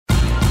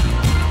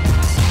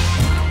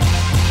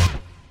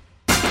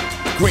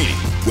Greeny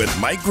with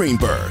Mike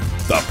Greenberg,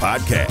 the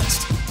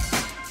podcast.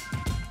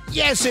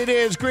 Yes, it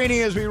is Greeny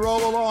as we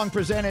roll along,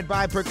 presented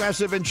by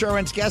Progressive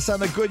Insurance. Guests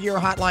on the Goodyear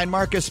Hotline,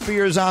 Marcus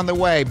Spears on the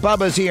way.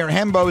 Bubba's here,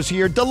 Hembo's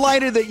here.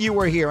 Delighted that you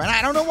were here. And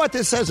I don't know what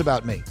this says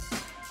about me.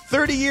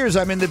 30 years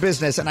I'm in the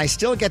business, and I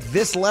still get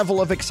this level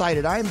of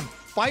excited. I'm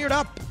fired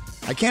up.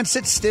 I can't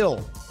sit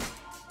still.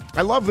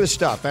 I love this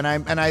stuff, and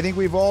I think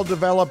we've all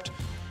developed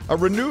a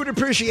renewed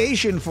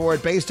appreciation for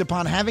it based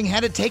upon having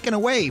had it taken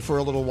away for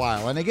a little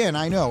while. And again,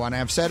 I know, and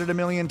I've said it a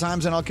million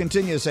times, and I'll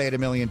continue to say it a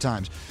million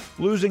times.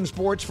 Losing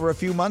sports for a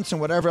few months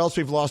and whatever else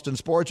we've lost in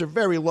sports are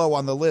very low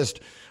on the list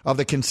of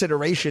the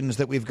considerations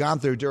that we've gone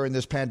through during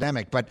this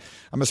pandemic. But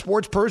I'm a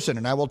sports person,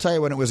 and I will tell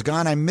you, when it was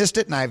gone, I missed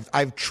it, and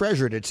I've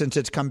treasured it since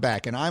it's come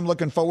back. And I'm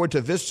looking forward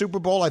to this Super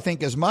Bowl, I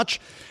think, as much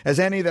as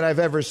any that I've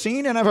ever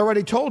seen, and I've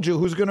already told you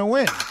who's going to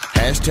win.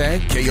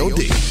 Hashtag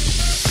KOD.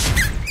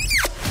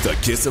 The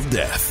kiss of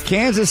death.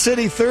 Kansas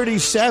City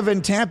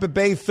 37, Tampa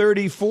Bay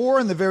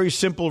 34, and the very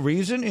simple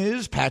reason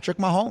is Patrick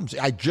Mahomes.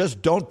 I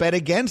just don't bet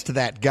against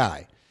that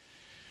guy.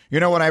 You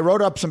know, when I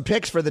wrote up some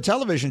picks for the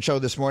television show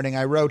this morning,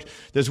 I wrote,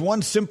 there's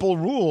one simple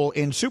rule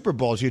in Super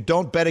Bowls. You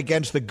don't bet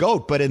against the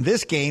GOAT, but in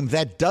this game,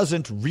 that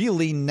doesn't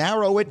really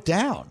narrow it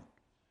down.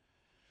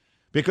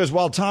 Because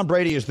while Tom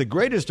Brady is the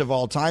greatest of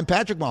all time,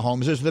 Patrick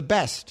Mahomes is the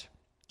best.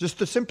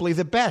 Simply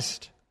the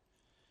best.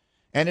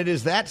 And it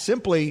is that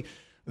simply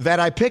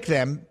that I pick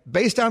them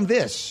based on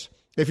this.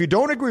 If you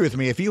don't agree with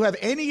me, if you have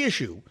any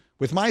issue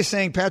with my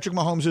saying Patrick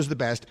Mahomes is the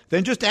best,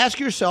 then just ask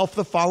yourself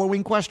the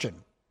following question.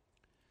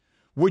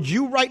 Would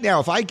you right now,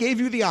 if I gave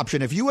you the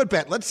option, if you would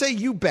bet, let's say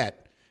you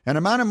bet an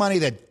amount of money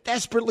that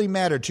desperately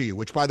mattered to you,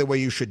 which, by the way,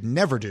 you should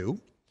never do,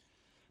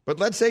 but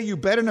let's say you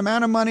bet an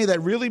amount of money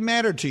that really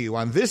mattered to you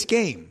on this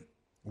game,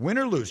 win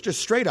or lose,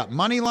 just straight up,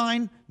 money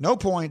line, no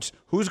points,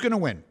 who's going to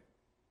win?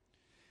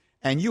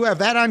 And you have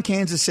that on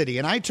Kansas City,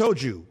 and I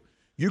told you,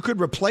 you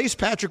could replace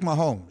Patrick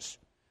Mahomes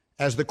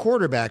as the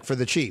quarterback for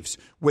the Chiefs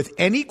with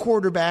any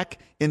quarterback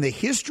in the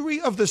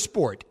history of the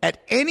sport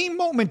at any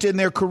moment in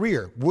their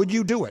career. Would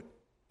you do it?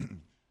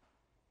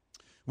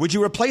 Would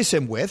you replace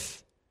him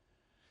with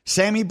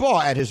Sammy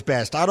Baugh at his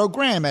best, Otto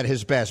Graham at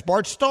his best,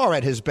 Bart Starr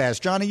at his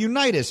best, Johnny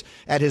Unitas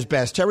at his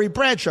best, Terry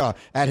Bradshaw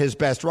at his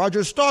best,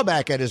 Roger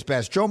Staubach at his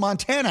best, Joe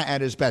Montana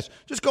at his best?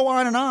 Just go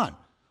on and on,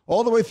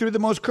 all the way through the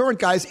most current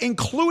guys,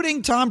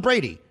 including Tom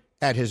Brady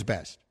at his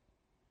best.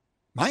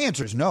 My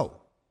answer is no.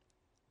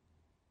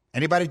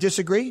 Anybody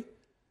disagree?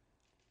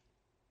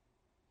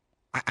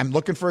 I'm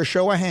looking for a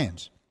show of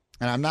hands,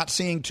 and I'm not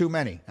seeing too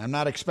many. I'm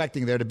not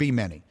expecting there to be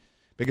many,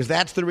 because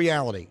that's the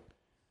reality.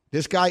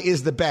 This guy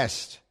is the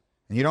best,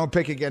 and you don't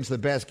pick against the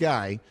best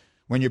guy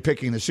when you're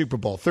picking the Super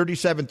Bowl.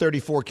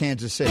 37-34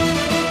 Kansas City.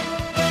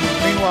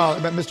 Meanwhile,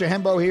 Mr.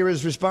 Hembo here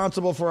is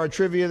responsible for our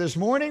trivia this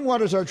morning.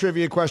 What is our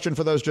trivia question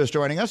for those just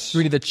joining us?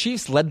 Rudy, the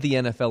Chiefs led the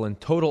NFL in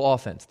total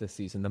offense this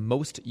season, the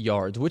most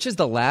yards. Which is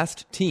the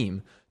last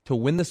team to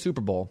win the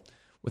Super Bowl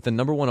with the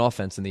number one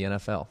offense in the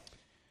NFL?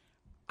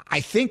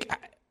 I think,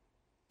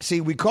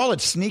 we call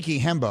it Sneaky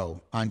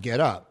Hembo on Get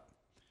Up.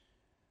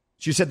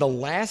 So you said the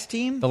last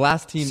team? The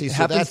last team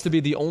happens to be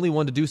the only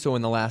one to do so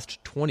in the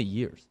last 20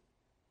 years.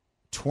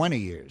 20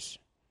 years.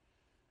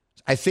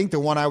 I think the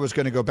one I was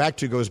going to go back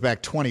to goes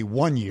back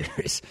 21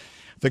 years.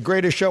 The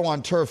greatest show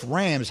on turf,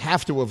 Rams,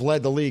 have to have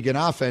led the league in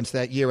offense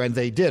that year, and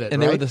they did it,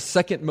 and right? they were the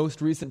second most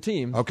recent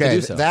team to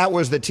do so. That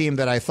was the team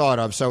that I thought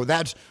of. So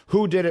that's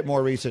who did it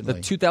more recently?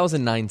 The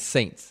 2009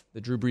 Saints,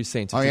 the Drew Brees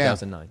Saints of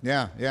 2009.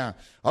 Yeah.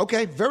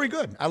 Okay, very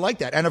good. I like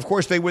that. And, of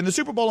course, they win the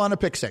Super Bowl on a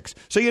pick six.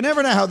 So you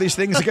never know how these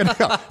things are going to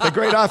go. The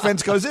great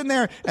offense goes in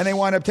there, and they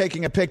wind up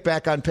taking a pick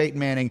back on Peyton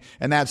Manning,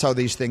 and that's how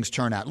these things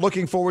turn out.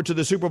 Looking forward to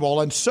the Super Bowl.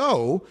 And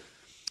so,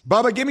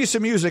 Bubba, give me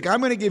some music. I'm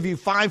going to give you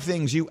 5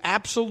 things you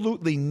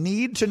absolutely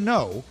need to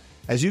know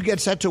as you get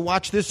set to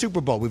watch this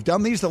Super Bowl. We've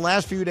done these the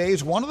last few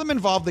days. One of them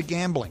involved the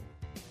gambling.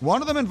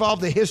 One of them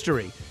involved the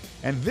history.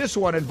 And this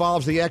one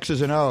involves the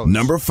X's and O's.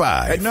 Number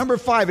 5. At number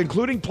 5,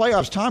 including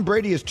playoffs, Tom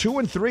Brady is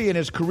 2-3 in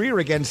his career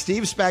against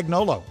Steve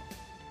Spagnuolo.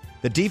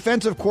 The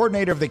defensive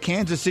coordinator of the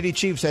Kansas City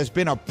Chiefs has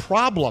been a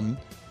problem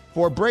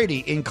for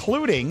Brady,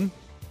 including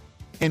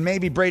in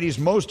maybe Brady's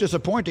most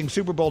disappointing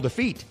Super Bowl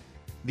defeat.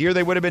 The year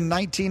they would have been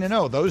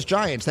 19-0. Those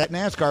Giants, that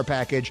NASCAR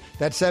package,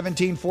 that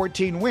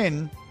 17-14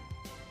 win,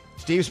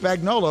 Steve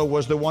Spagnuolo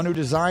was the one who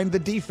designed the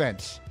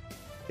defense.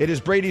 It is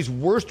Brady's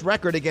worst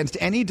record against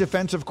any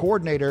defensive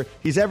coordinator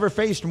he's ever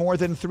faced more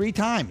than 3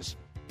 times.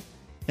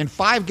 In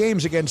 5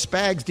 games against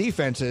Spags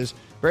defenses,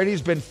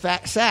 Brady's been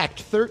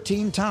sacked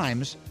 13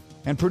 times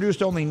and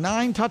produced only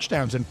 9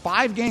 touchdowns in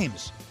 5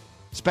 games.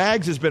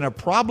 Spags has been a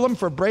problem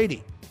for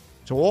Brady.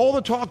 So all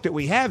the talk that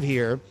we have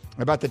here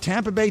about the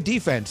Tampa Bay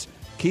defense,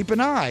 keep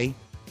an eye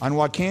on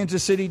what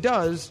Kansas City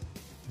does.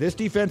 This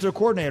defensive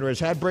coordinator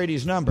has had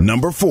Brady's number.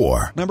 Number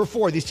 4.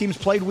 These teams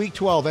played Week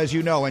 12, as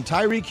you know. And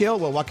Tyreek Hill,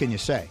 well, what can you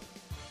say?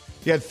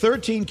 He had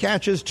 13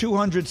 catches,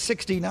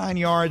 269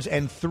 yards,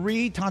 and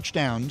 3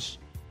 touchdowns.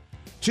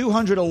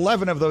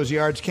 211 of those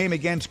yards came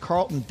against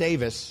Carlton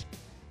Davis.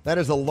 That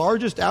is the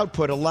largest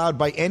output allowed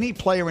by any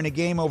player in a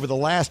game over the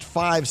last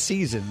 5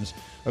 seasons,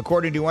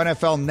 according to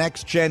NFL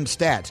Next Gen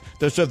Stats.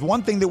 There's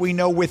one thing that we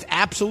know with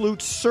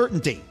absolute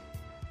certainty.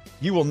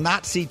 You will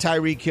not see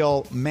Tyreek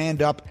Hill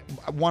manned up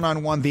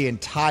one-on-one the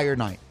entire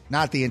night.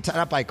 Not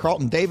by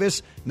Carlton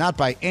Davis, not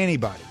by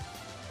anybody.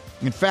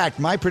 In fact,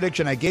 my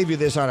prediction, I gave you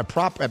this on a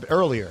prop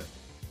earlier.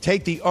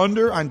 Take the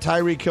under on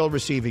Tyreek Hill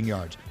receiving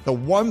yards. The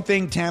one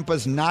thing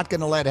Tampa's not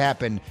going to let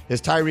happen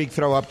is Tyreek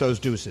throw up those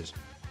deuces.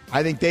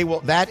 I think they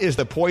will. That is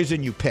the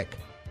poison you pick.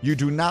 You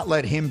do not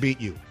let him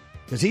beat you,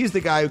 because he's the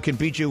guy who can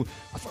beat you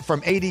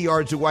from 80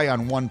 yards away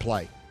on one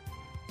play.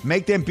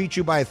 Make them beat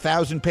you by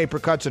 1,000 paper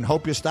cuts and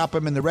hope you stop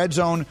him in the red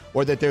zone,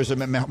 or that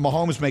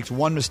Mahomes makes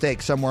one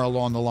mistake somewhere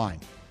along the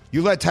line.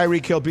 You let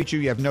Tyreek Hill beat you,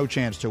 you have no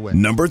chance to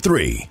win. Number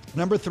 3.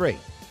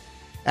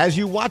 As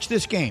you watch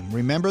this game,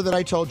 remember that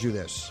I told you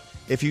this.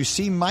 If you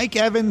see Mike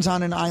Evans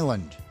on an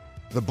island,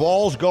 the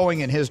ball's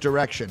going in his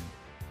direction.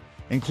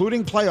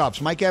 Including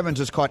playoffs, Mike Evans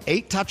has caught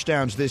 8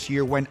 touchdowns this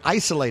year when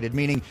isolated,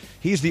 meaning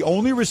he's the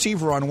only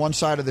receiver on one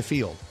side of the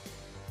field.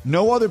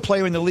 No other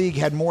player in the league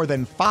had more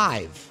than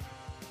 5.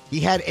 He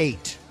had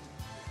 8.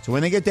 So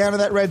when they get down to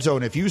that red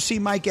zone, if you see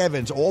Mike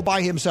Evans all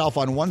by himself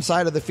on one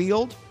side of the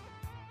field,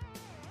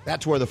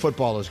 that's where the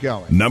football is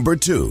going. Number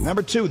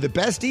 2, the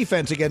best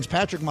defense against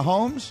Patrick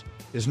Mahomes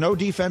is no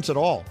defense at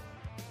all.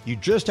 You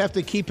just have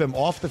to keep him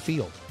off the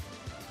field.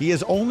 He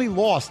has only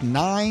lost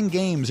 9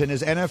 games in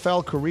his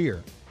NFL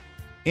career.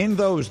 In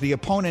those, the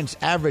opponents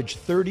averaged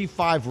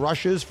 35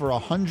 rushes for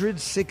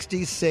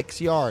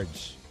 166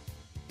 yards.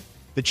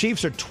 The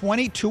Chiefs are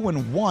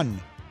 22-1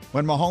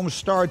 when Mahomes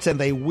starts, and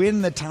they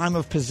win the time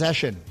of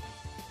possession.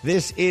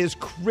 This is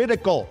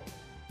critical.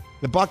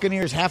 The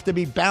Buccaneers have to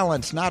be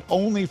balanced, not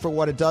only for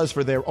what it does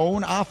for their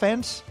own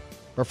offense,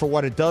 but for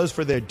what it does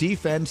for their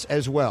defense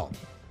as well.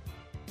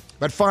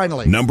 But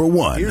finally, number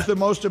 1. Here's the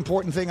most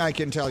important thing I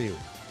can tell you.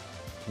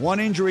 One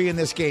injury in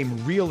this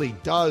game really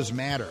does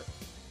matter.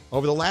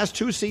 Over the last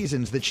 2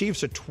 seasons, the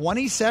Chiefs are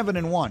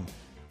 27-1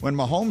 when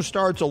Mahomes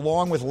starts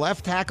along with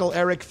left tackle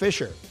Eric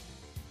Fisher.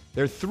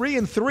 They're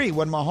 3-3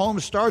 when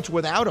Mahomes starts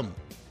without him.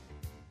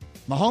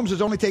 Mahomes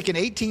has only taken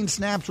 18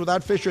 snaps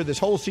without Fisher this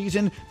whole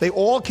season. They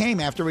all came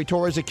after he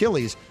tore his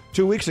Achilles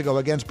 2 weeks ago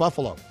against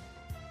Buffalo.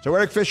 So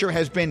Eric Fisher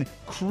has been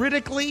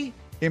critically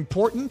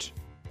important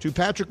to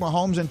Patrick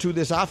Mahomes and to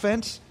this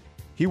offense.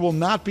 He will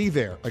not be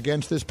there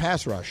against this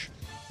pass rush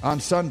on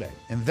Sunday.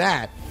 And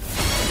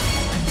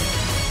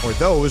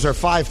those are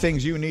 5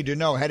 things you need to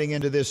know heading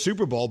into this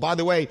Super Bowl. By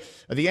the way,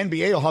 the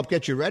NBA will help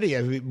get you ready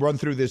as we run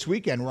through this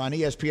weekend. We're on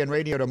ESPN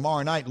Radio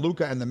tomorrow night.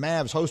 Luka and the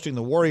Mavs hosting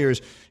the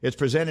Warriors. It's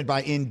presented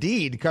by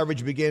Indeed.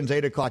 Coverage begins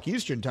 8 o'clock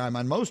Eastern time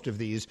on most of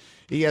these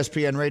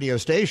ESPN radio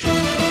stations. All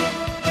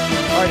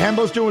right,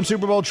 Hembo's doing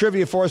Super Bowl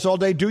trivia for us all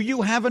day. Do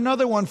you have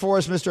another one for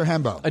us, Mr.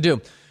 Hembo? I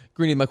do.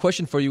 Greeny, my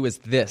question for you is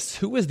this.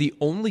 Who is the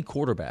only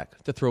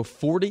quarterback to throw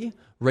 40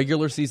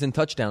 regular season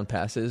touchdown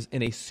passes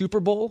in a Super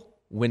Bowl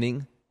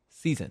winning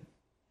season?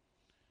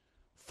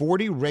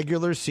 40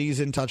 regular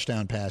season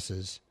touchdown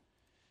passes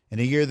in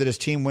a year that his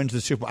team wins the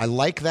Super Bowl. I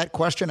like that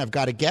question. I've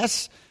got a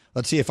guess.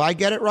 Let's see if I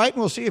get it right, and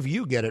we'll see if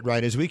you get it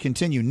right as we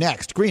continue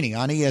next. Greeny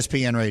on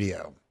ESPN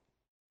Radio.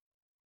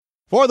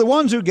 For the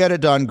ones who get it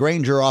done,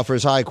 Grainger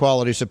offers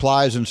high-quality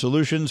supplies and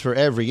solutions for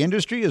every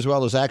industry, as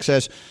well as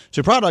access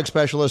to product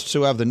specialists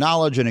who have the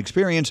knowledge and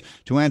experience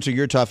to answer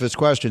your toughest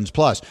questions.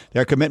 Plus,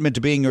 their commitment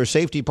to being your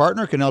safety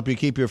partner can help you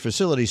keep your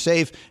facility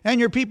safe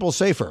and your people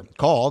safer.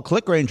 Call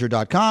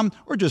clickgrainger.com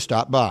or just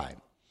stop by.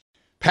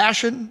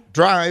 Passion,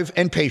 drive,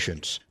 and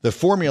patience. The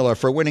formula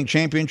for winning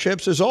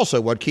championships is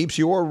also what keeps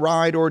your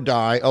ride or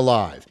die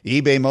alive.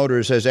 eBay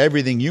Motors has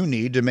everything you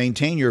need to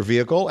maintain your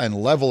vehicle and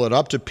level it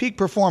up to peak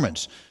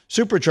performance.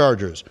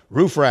 Superchargers,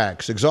 roof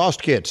racks,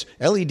 exhaust kits,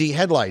 LED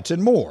headlights,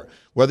 and more.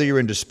 Whether you're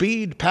into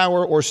speed,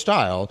 power, or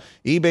style,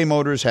 eBay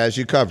Motors has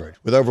you covered.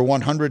 With over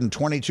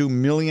 122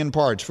 million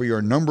parts for your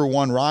number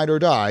one ride or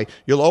die,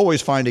 you'll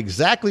always find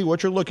exactly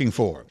what you're looking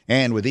for.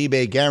 And with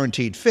eBay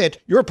Guaranteed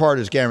Fit, your part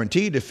is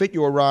guaranteed to fit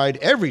your ride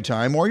every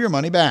time or your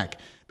money back.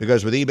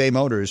 Because with eBay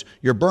Motors,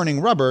 you're burning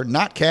rubber,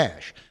 not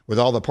cash. With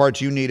all the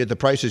parts you need at the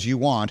prices you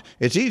want,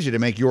 it's easy to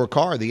make your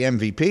car the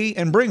MVP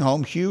and bring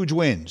home huge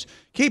wins.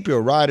 Keep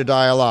your ride or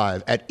die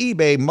alive at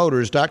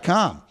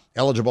ebaymotors.com.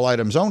 Eligible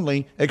items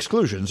only.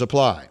 Exclusions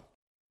apply.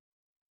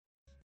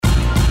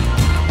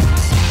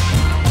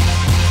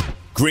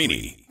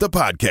 Greeny, the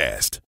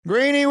podcast.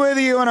 Greeny with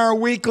you on our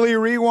weekly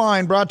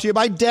rewind, brought to you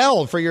by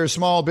Dell for your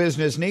small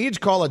business needs.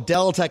 Call a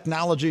Dell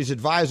Technologies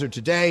advisor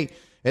today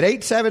at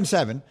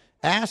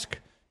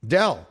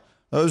 877-ASK-DELL.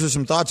 Those are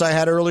some thoughts I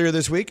had earlier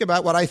this week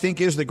about what I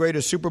think is the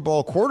greatest Super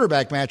Bowl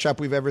quarterback matchup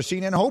we've ever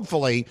seen, and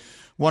hopefully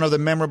one of the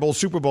memorable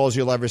Super Bowls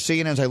you'll ever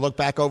see. And as I look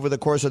back over the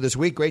course of this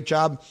week, great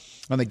job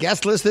on the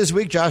guest list this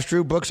week. Josh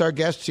Drew books our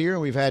guests here,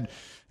 and we've had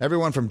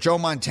Everyone from Joe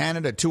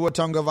Montana to Tua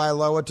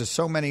Tagovailoa to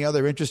so many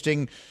other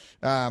interesting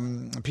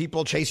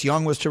people. Chase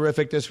Young was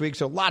terrific this week,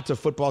 so lots of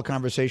football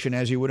conversation,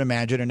 as you would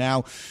imagine. And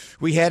now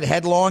we head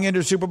headlong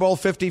into Super Bowl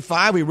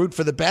 55. We root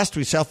for the best.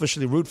 We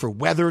selfishly root for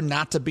weather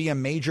not to be a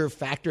major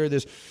factor.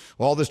 There's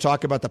all this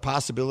talk about the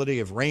possibility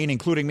of rain,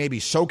 including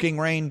maybe soaking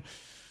rain.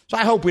 So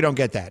I hope we don't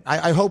get that.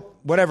 I hope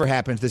whatever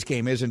happens, this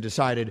game isn't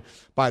decided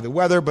by the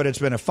weather, but it's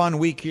been a fun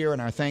week here,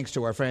 and our thanks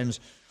to our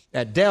friends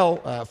at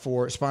Dell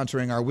for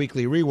sponsoring our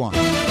weekly Rewind.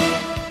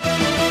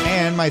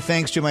 And my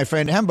thanks to my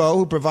friend Hembo,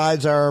 who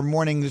provides our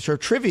morning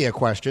trivia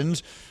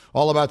questions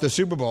all about the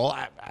Super Bowl.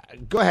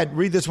 Go ahead,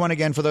 read this one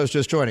again for those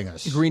just joining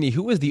us. Greeny,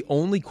 who was the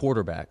only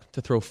quarterback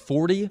to throw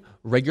 40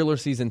 regular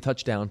season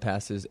touchdown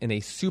passes in a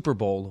Super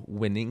Bowl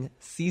winning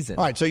season?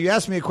 All right, so you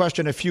asked me a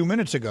question a few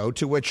minutes ago,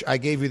 to which I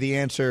gave you the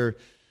answer,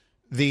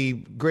 the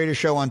greatest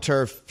show on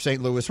turf,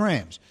 St. Louis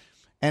Rams.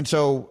 And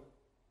so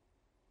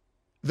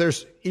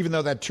there's, even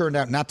though that turned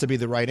out not to be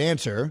the right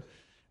answer,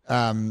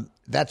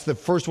 that's the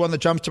first one that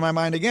jumps to my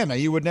mind again. Now,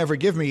 you would never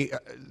give me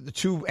the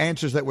two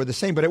answers that were the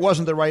same, but it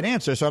wasn't the right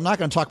answer, so I'm not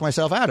going to talk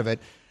myself out of it.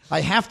 I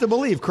have to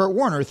believe Kurt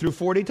Warner threw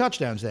 40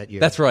 touchdowns that year.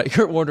 That's right.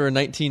 Kurt Warner in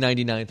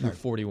 1999 threw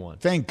 41.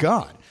 Thank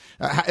God.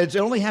 It's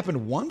only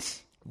happened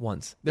once?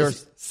 Once. There are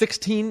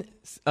 16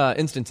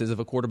 instances of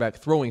a quarterback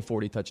throwing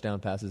 40 touchdown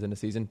passes in a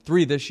season,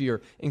 3 this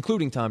year,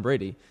 including Tom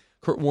Brady.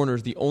 Kurt Warner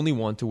is the only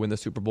one to win the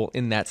Super Bowl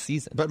in that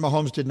season. But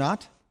Mahomes did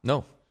not?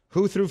 No.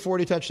 Who threw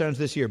 40 touchdowns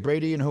this year?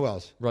 Brady and who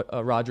else?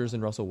 Rodgers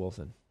and Russell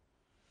Wilson.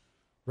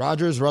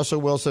 Rodgers,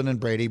 Russell Wilson, and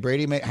Brady.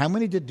 How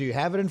many do you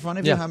have it in front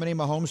of you? Yeah. How many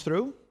Mahomes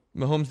threw?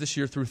 Mahomes this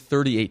year threw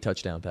 38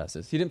 touchdown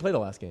passes. He didn't play the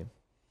last game.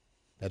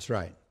 That's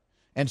right.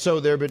 And so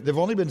there have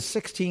only been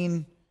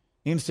 16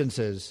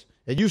 instances.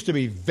 It used to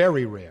be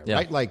very rare,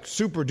 right? Like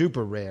super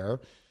duper rare.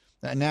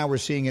 And now we're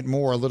seeing it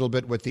more a little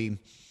bit with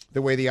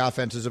the way the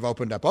offenses have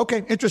opened up.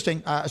 Okay,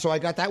 interesting. So I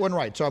got that one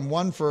right. So I'm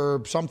 1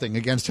 for something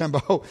against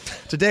Hembo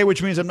today,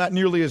 which means I'm not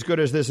nearly as good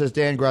as this as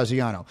Dan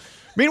Graziano.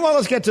 Meanwhile,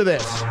 let's get to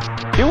this.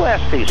 You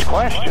ask these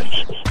questions.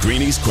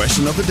 Greeny's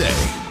question of the day.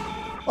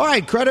 All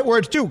right, credit where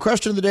it's due.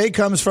 Question of the day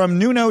comes from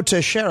Nuno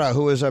Teixeira,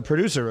 who is a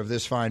producer of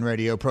this fine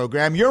radio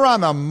program. You're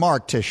on the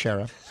mark,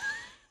 Teixeira.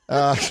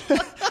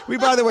 We,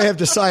 by the way, have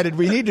decided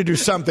we need to do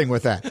something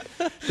with that.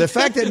 The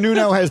fact that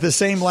Nuno has the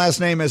same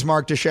last name as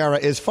Mark Teixeira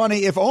is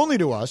funny, if only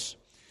to us,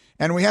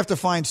 and we have to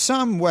find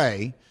some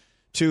way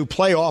to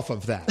play off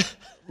of that.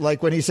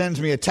 Like when he sends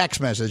me a text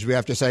message, we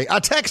have to say,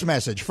 a text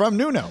message from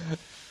Nuno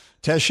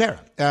Teixeira.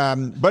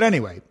 But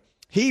anyway,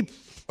 he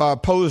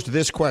posed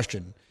this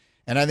question,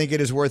 and I think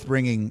it is worth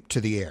bringing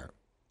to the air.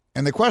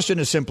 And the question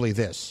is simply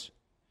this.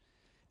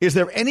 Is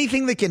there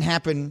anything that can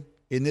happen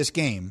in this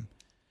game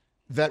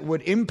that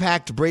would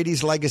impact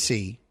Brady's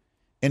legacy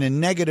in a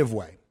negative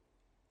way?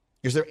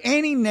 Is there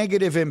any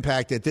negative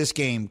impact that this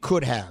game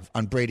could have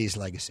on Brady's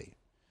legacy?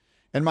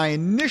 And my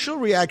initial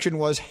reaction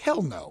was,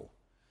 hell no.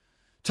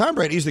 Tom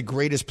Brady's the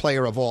greatest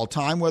player of all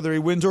time, whether he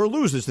wins or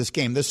loses this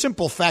game. The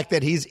simple fact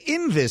that he's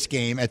in this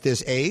game at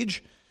this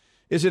age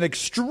is an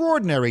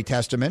extraordinary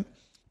testament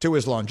to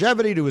his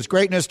longevity, to his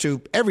greatness,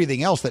 to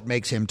everything else that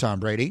makes him Tom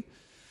Brady.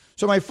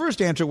 So my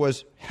first answer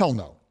was, hell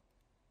no.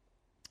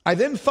 I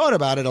then thought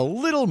about it a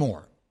little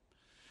more.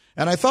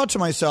 And I thought to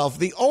myself,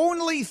 the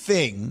only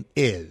thing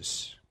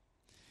is,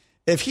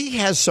 if he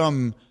has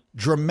some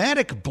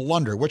dramatic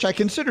blunder, which I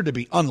consider to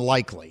be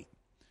unlikely,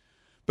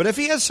 but if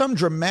he has some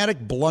dramatic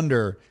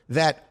blunder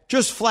that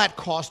just flat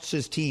costs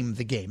his team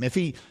the game, if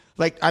he,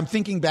 like, I'm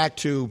thinking back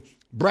to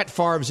Brett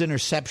Favre's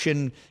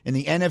interception in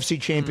the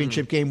NFC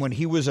Championship game when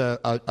he was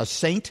a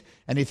Saint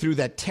and he threw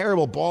that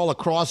terrible ball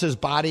across his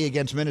body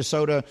against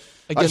Minnesota.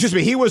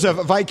 He was a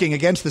Viking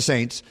against the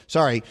Saints.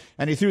 Sorry.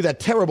 And he threw that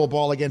terrible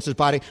ball against his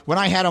body. When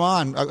I had him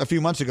on a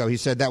few months ago, he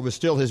said that was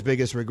still his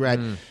biggest regret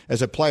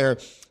as a player.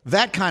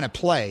 That kind of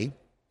play,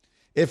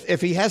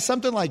 if he has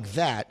something like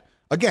that,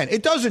 again,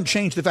 it doesn't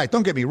change the fact,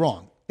 don't get me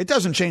wrong, it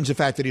doesn't change the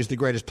fact that he's the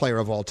greatest player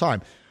of all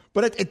time.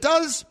 But it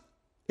does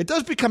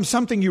become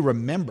something you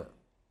remember.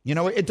 You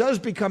know, it does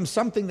become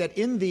something that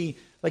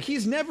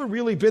he's never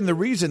really been the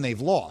reason they've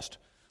lost.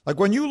 Like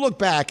when you look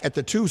back at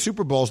the 2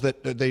 Super Bowls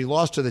that they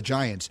lost to the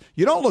Giants,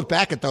 you don't look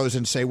back at those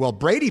and say, well,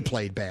 Brady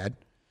played bad.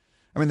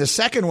 I mean, the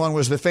second one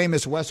was the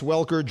famous Wes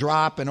Welker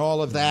drop and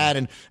all of that.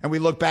 And we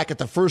look back at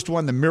the first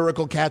one, the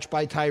miracle catch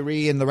by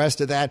Tyree and the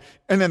rest of that.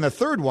 And then the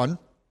third one,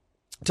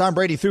 Tom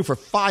Brady threw for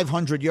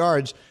 500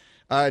 yards,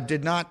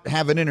 did not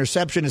have an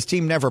interception. His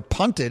team never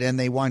punted, and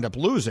they wind up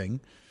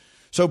losing.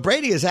 So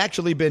Brady has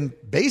actually been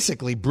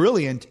basically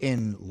brilliant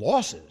in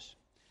losses.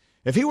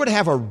 If he were to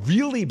have a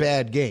really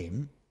bad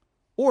game,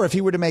 or if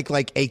he were to make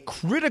like a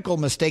critical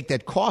mistake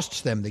that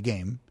costs them the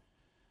game,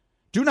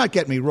 do not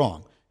get me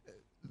wrong.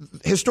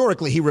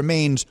 Historically, he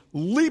remains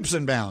leaps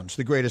and bounds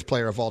the greatest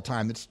player of all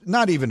time. It's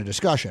not even a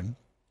discussion.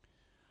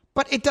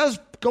 But it does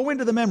go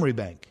into the memory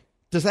bank.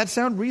 Does that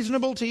sound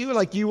reasonable to you?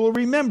 Like you will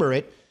remember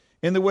it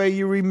in the way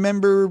you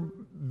remember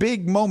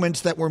big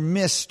moments that were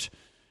missed.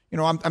 You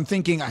know, I'm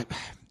thinking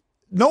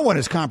no one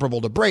is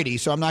comparable to Brady,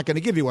 so I'm not going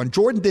to give you one.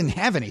 Jordan didn't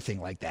have anything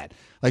like that.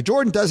 Like,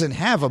 Jordan doesn't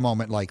have a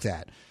moment like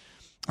that.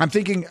 I'm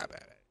thinking,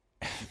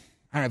 I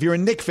don't know, if you're a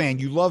Knicks fan,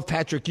 you love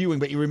Patrick Ewing,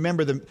 but you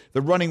remember the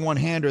running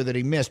one-hander that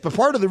he missed. But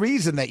part of the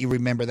reason that you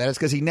remember that is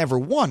because he never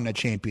won a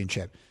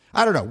championship.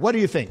 I don't know. What do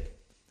you think?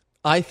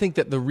 I think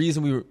that the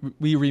reason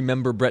we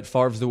remember Brett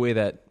Favre the way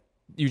that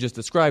you just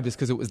described is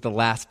because it was the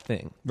last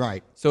thing.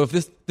 Right. So if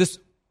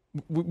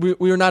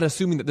we are not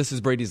assuming that this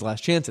is Brady's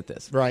last chance at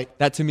this. Right.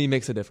 That to me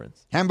makes a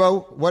difference.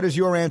 Hembo, what is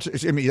your answer?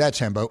 I mean, that's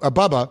Hembo.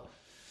 Bubba,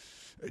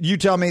 you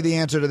tell me the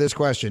answer to this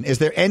question. Is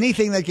there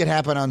anything that could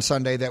happen on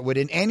Sunday that would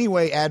in any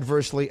way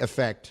adversely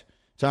affect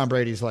Tom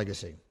Brady's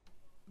legacy?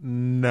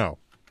 No.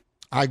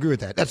 I agree with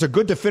that. That's a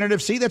good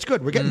definitive. See, that's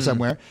good. We're getting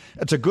somewhere.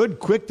 That's a good,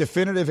 quick,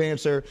 definitive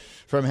answer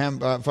from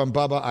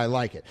Bubba. I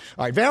like it.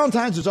 All right,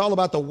 Valentine's is all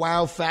about the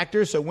wow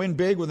factor, so win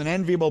big with an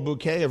enviable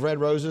bouquet of red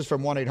roses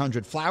from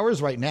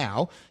 1-800-Flowers. Right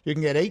now, you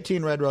can get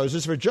 18 red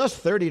roses for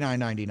just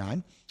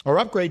 $39.99 or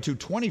upgrade to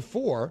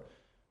 24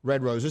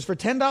 red roses for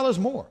 $10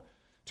 more.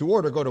 To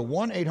order, go to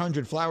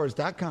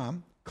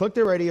 1-800-Flowers.com, click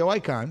the radio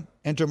icon,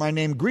 enter my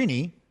name,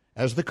 Greeny,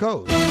 as the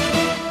code.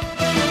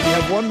 You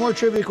have one more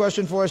trivia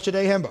question for us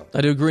today, Hembo. I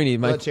do, Greeny.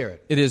 Let's hear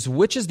it. It is,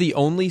 which is the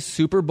only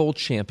Super Bowl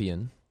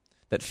champion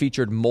that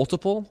featured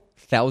multiple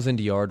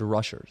 1,000-yard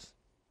rushers?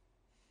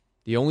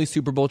 The only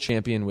Super Bowl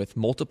champion with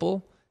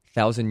multiple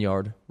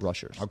 1,000-yard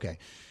rushers. Okay.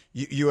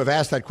 You have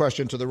asked that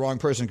question to the wrong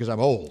person because I'm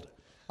old.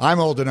 I'm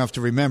old enough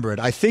to remember it.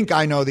 I think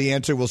I know the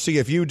answer. We'll see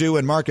if you do,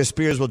 and Marcus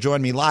Spears will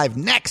join me live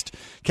next,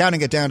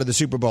 counting it down to the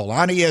Super Bowl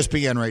on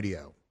ESPN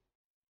Radio.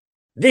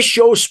 This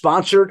show is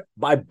sponsored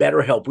by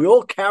BetterHelp. We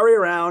all carry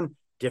around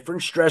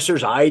different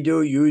stressors. I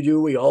do, you do,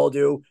 we all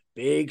do,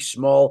 big,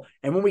 small.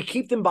 And when we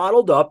keep them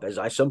bottled up, as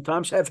I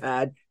sometimes have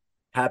had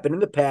happen in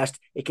the past,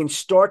 it can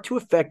start to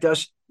affect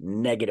us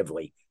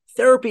negatively.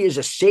 Therapy is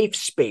a safe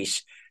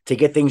space to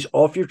get things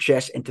off your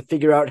chest and to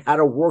figure out how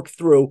to work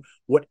through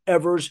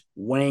whatever's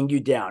weighing you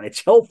down.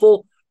 It's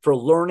helpful for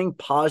learning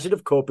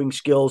positive coping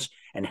skills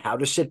and how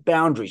to set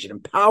boundaries. It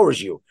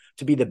empowers you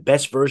to be the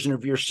best version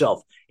of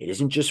yourself. It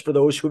isn't just for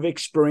those who have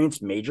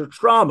experienced major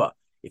trauma.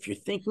 If you're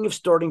thinking of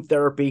starting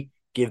therapy,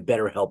 give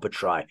BetterHelp a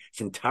try.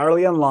 It's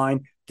entirely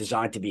online,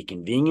 designed to be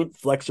convenient,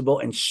 flexible,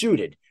 and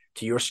suited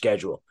to your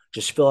schedule.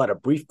 Just fill out a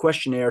brief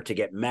questionnaire to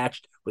get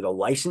matched with a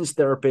licensed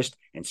therapist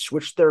and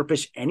switch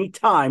therapists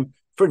anytime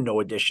for no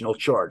additional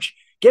charge.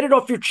 Get it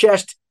off your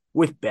chest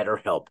with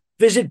BetterHelp.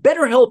 Visit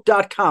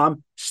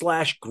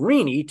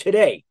BetterHelp.com/Greeny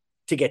today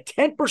to get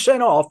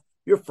 10% off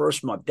your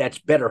first month. That's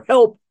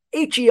BetterHelp,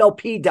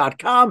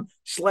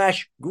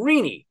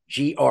 HELP.com/Greeny,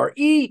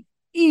 GREENY.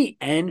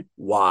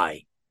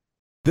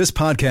 This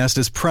podcast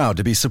is proud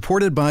to be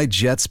supported by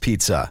Jets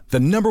Pizza, the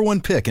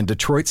 #1 pick in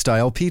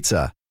Detroit-style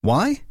pizza.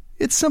 Why?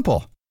 It's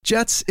simple.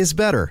 Jets is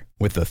better.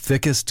 With the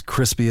thickest,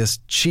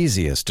 crispiest,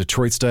 cheesiest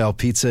Detroit-style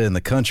pizza in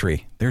the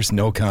country, there's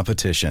no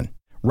competition.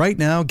 Right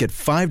now, get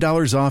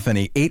 $5 off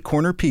any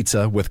 8-corner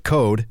pizza with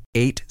code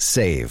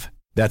 8SAVE.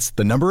 That's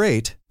the number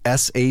 8,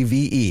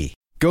 SAVE.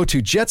 Go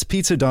to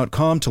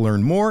jetspizza.com to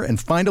learn more and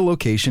find a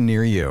location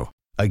near you.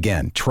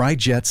 Again, try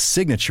Jet's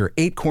signature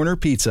 8-corner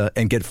pizza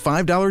and get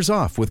 $5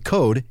 off with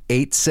code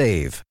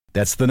 8SAVE.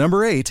 That's the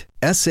number 8,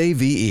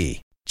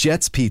 SAVE.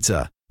 Jet's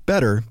Pizza.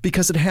 Better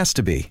because it has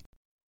to be.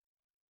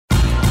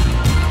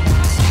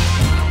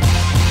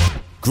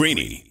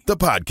 Greeny, the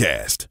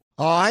podcast.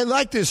 Oh, I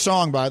like this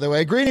song, by the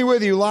way. Greeny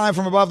with you live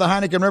from above the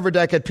Heineken River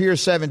Deck at Pier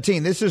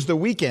 17. This is The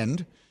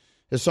Weeknd.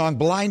 The song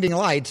Blinding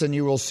Lights, and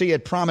you will see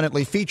it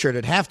prominently featured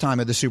at halftime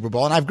of the Super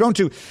Bowl. And I've grown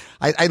to,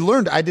 I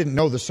learned, I didn't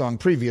know the song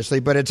previously,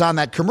 but it's on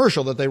that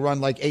commercial that they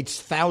run like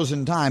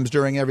 8,000 times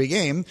during every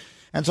game.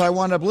 And so I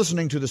wound up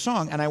listening to the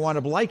song, and I wound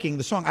up liking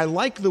the song. I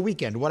like The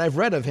Weeknd. What I've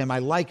read of him, I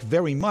like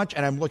very much,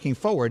 and I'm looking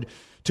forward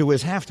to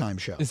his halftime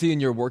show. Is he in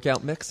your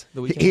workout mix,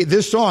 The Weeknd?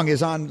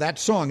 That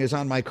song is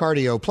on my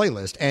cardio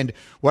playlist. And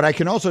what I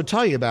can also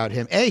tell you about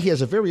him, he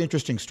has a very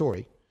interesting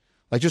story.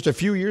 Like just a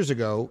few years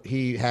ago,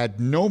 he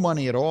had no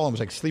money at all and was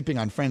like sleeping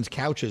on friends'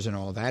 couches and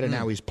all of that. And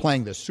now he's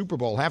playing the Super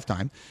Bowl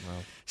halftime. Wow.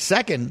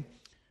 Second,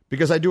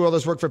 because I do all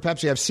this work for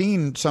Pepsi, I've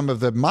seen some of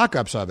the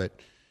mock-ups of it.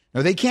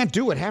 Now, they can't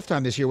do at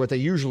halftime this year what they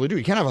usually do.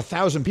 You can't have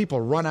 1,000 people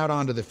run out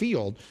onto the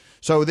field.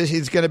 So this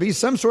is going to be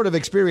some sort of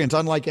experience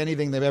unlike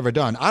anything they've ever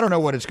done. I don't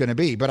know what it's going to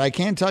be, but I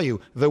can tell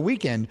you The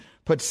Weeknd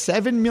put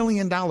 $7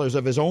 million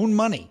of his own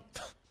money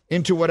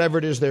into whatever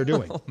it is they're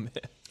doing. Oh, man.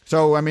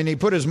 So, I mean, he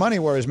put his money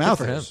where his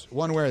mouth is,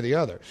 one way or the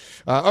other.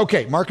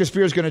 Okay, Marcus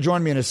Spears is going to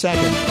join me in a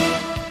second.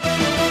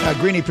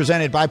 Greeny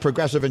presented by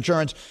Progressive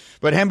Insurance.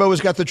 But Hembo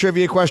has got the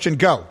trivia question.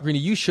 Go. Greeny,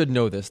 you should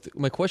know this.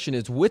 My question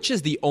is, which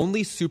is the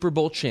only Super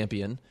Bowl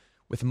champion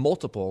with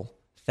multiple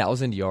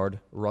 1,000-yard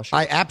rushers?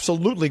 I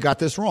absolutely got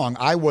this wrong.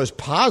 I was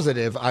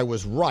positive I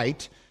was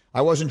right.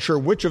 I wasn't sure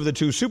which of the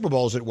two Super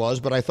Bowls it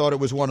was, but I thought it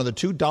was one of the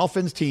two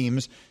Dolphins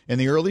teams in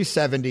the early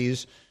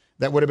 70s.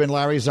 That would have been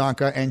Larry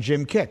Zonka and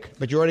Jim Kick.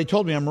 But you already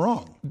told me I'm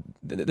wrong.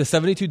 The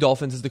 72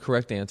 Dolphins is the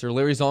correct answer.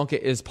 Larry Zonka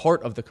is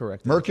part of the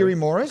correct Mercury answer.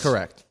 Morris?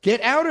 Correct. Get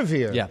out of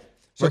here. Yeah.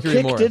 So Mercury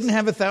Kick Morris. didn't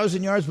have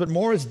 1,000 yards, but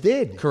Morris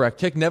did. Correct.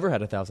 Kick never had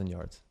 1,000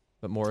 yards,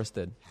 but Morris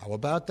did. How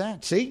about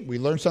that? See, we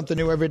learn something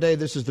new every day.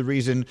 This is the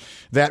reason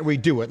that we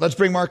do it. Let's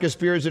bring Marcus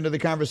Spears into the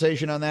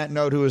conversation on that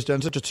note, who has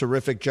done such a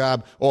terrific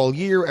job all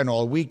year and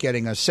all week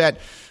getting us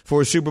set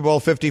for Super Bowl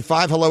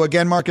 55. Hello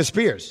again, Marcus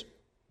Spears.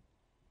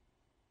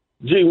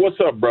 Gee, what's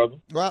up, brother?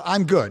 Well,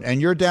 I'm good.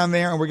 And you're down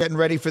there, and we're getting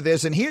ready for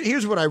this. And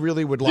here's what I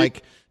really would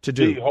like to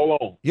do. Gee,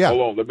 hold on. Yeah.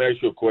 Hold on. Let me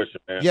ask you a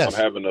question, man. Yes.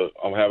 I'm having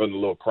a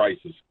little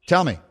crisis.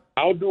 Tell me.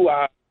 How do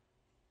I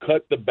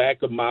cut the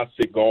back of my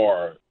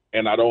cigar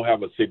and I don't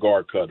have a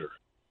cigar cutter?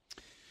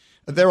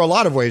 There are a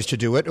lot of ways to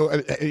do it.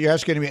 You're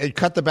asking me,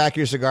 cut the back of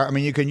your cigar. I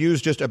mean, you can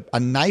use just a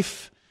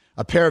knife,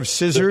 a pair of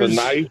scissors. Just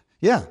a knife?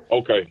 Yeah.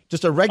 Okay.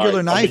 Just a regular All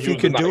right, knife, you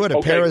can do it.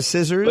 A pair of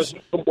scissors. Let's do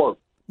some work.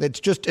 It's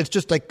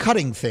just like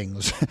cutting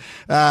things.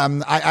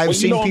 I've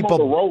seen people.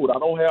 I'm on the road. I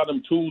don't have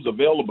them tools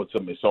available to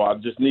me, so I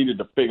just needed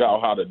to figure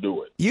out how to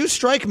do it. You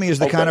strike me as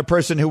the kind of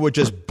person who would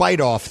just bite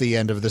off the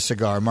end of the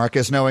cigar,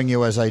 Marcus, knowing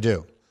you as I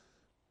do.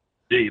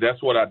 Gee,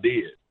 that's what I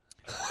did.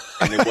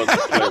 And it wasn't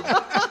pleasant.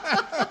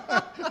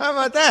 How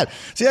about that?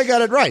 See, I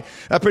got it right.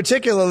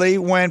 Particularly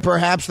when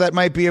perhaps that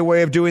might be a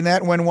way of doing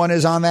that when one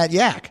is on that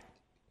yak.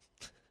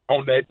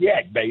 On that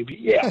yak, baby.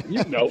 Yeah,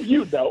 you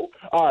know.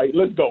 All right,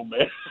 let's go,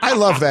 man. I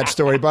love that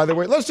story, by the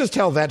way. Let's just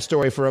tell that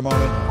story for a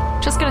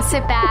moment. Just going to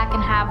sit back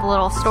and have a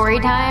little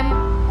story time.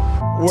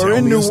 We're Tell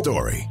in me a New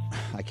story.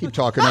 I keep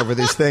talking over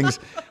these things.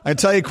 I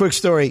tell you a quick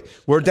story.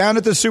 We're down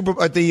at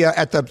the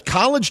at the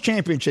college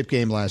championship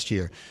game last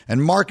year,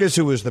 and Marcus,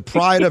 who was the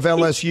pride of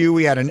LSU,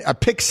 he had a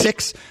pick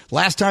six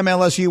last time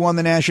LSU won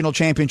the national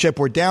championship.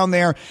 We're down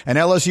there, and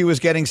LSU was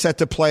getting set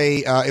to play.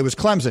 It was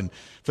Clemson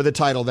for the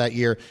title that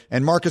year,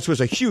 and Marcus was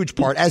a huge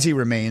part, as he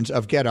remains,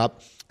 of Get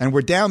Up. And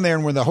we're down there,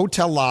 and we're in the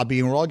hotel lobby,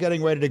 and we're all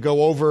getting ready to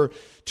go over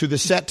to the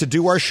set to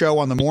do our show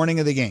on the morning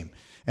of the game.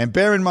 And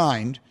bear in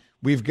mind,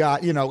 we've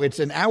got, it's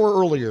an hour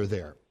earlier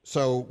there.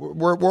 So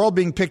we're all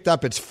being picked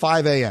up. It's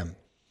 5 a.m.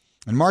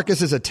 And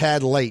Marcus is a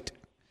tad late.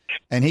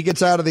 And he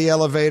gets out of the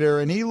elevator,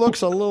 and he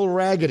looks a little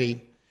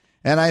raggedy.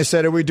 And I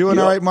said, are we doing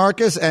all right,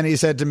 Marcus? And he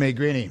said to me,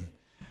 Greeny,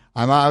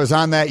 I was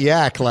on that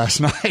yak last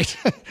night.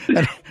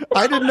 And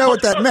I didn't know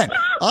what that meant.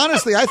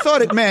 Honestly, I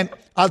thought it meant,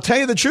 I'll tell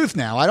you the truth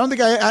now. I don't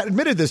think I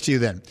admitted this to you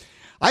then.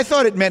 I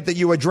thought it meant that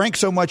you had drank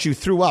so much you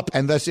threw up.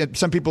 And thus,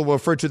 some people will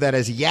refer to that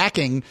as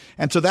yakking.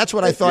 And so that's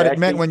what I thought it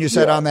meant when you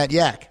said on that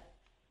yak.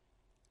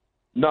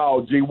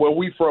 No, G, where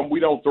we from, we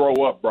don't throw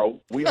up,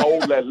 bro. We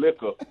hold that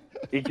liquor.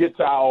 It gets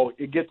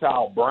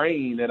our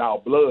brain and our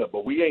blood,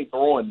 but we ain't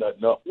throwing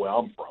nothing up where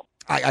I'm from.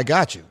 I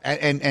got you.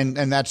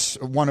 And that's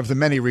one of the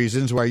many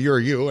reasons why you're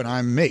you and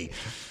I'm me.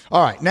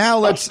 All right. Now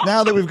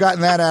that we've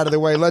gotten that out of the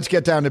way, let's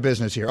get down to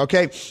business here.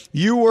 Okay.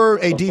 You were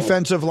a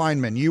defensive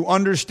lineman. You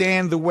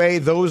understand the way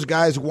those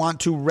guys want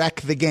to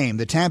wreck the game.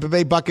 The Tampa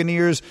Bay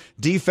Buccaneers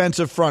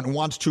defensive front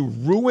wants to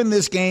ruin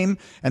this game,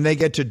 and they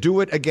get to do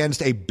it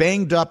against a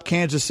banged up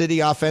Kansas City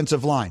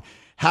offensive line.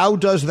 How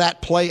does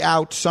that play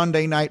out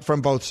Sunday night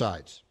from both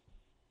sides?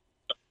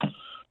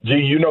 Gee,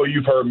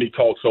 you've heard me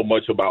talk so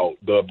much about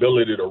the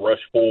ability to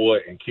rush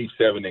forward and keep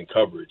seven in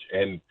coverage.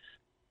 And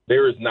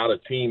there is not a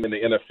team in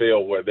the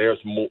NFL where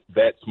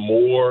that's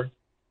more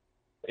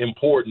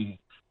important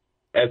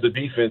as a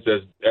defense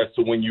as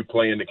to when you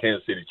play in the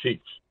Kansas City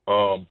Chiefs.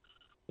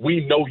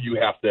 We know you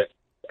have to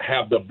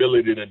have the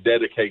ability to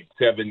dedicate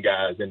seven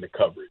guys into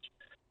coverage.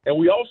 And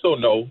we also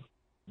know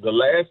the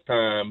last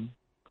time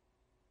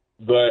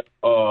that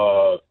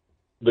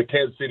the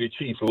Kansas City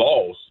Chiefs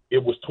lost,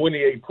 it was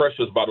 28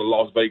 pressures by the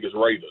Las Vegas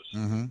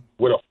Raiders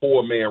with a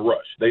four-man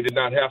rush. They did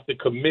not have to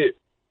commit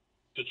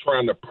to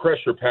trying to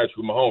pressure Patrick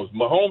Mahomes.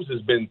 Mahomes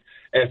has been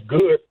as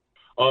good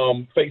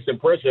facing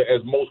pressure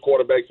as most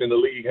quarterbacks in the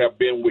league have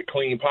been with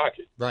clean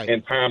pockets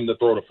and time to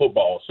throw the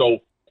football. So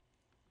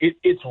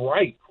it's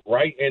right?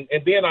 And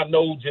then I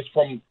know just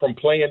from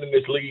playing in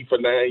this league for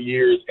 9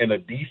 years and a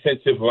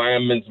defensive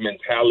lineman's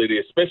mentality,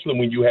 especially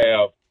when you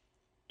have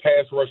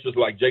pass rushers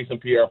like Jason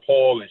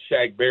Pierre-Paul and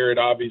Shaq Barrett,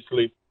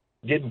 obviously,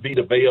 getting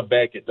Vita Vea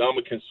back and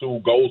Ndamukong Suh,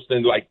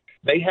 Golston, like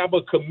they have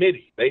a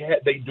committee.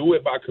 They do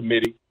it by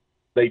committee.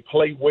 They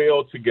play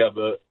well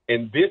together.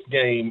 And this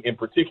game in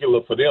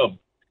particular for them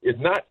is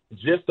not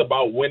just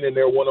about winning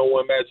their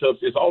one-on-one matchups.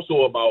 It's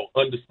also about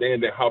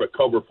understanding how to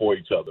cover for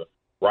each other,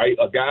 right?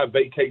 A guy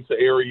vacates the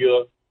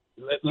area.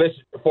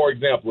 For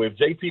example, if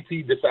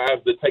JPP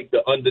decides to take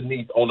the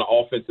underneath on the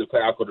offensive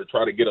tackle to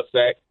try to get a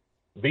sack,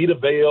 Vita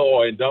Vea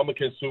or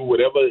Ndamukong Suh,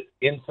 whatever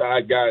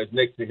inside guy is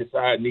next to his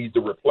side, needs to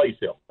replace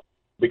him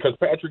because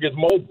Patrick is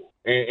mobile.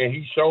 And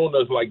he's shown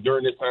us, like,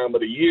 during this time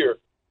of the year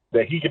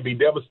that he can be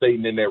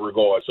devastating in that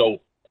regard.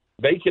 So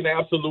they can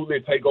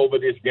absolutely take over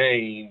this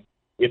game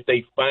if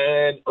they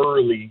find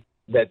early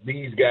that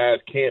these guys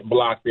can't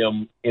block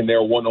them in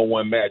their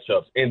one-on-one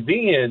matchups. And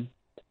then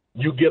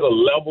you get a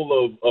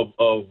level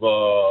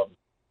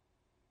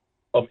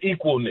of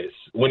equalness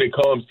when it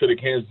comes to the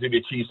Kansas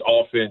City Chiefs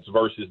offense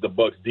versus the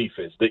Bucs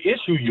defense. The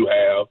issue you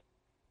have,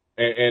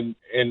 and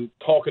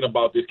talking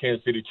about this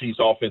Kansas City Chiefs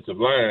offensive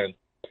line,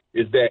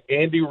 is that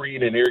Andy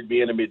Reid and Eric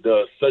Bieniemy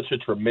does such a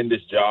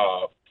tremendous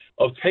job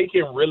of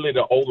taking really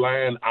the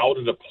O-line out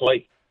of the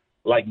play,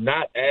 like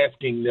not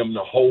asking them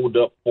to hold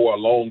up for a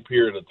long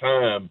period of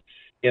time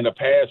in a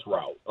pass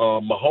route.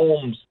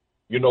 Mahomes,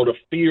 the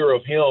fear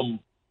of him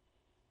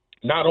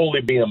not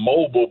only being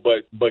mobile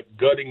but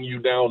gutting you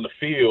down the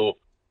field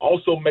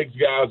also makes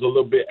guys a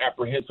little bit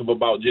apprehensive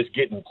about just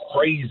getting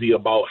crazy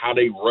about how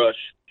they rush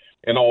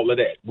and all of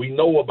that. We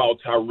know about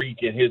Tyreek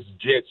and his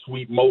jet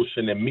sweep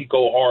motion and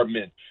Mecole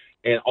Hardman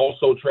and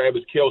also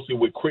Travis Kelce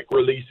with quick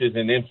releases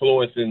and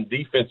influencing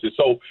defenses.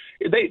 So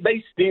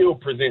they still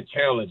present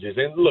challenges.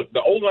 And, look,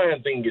 the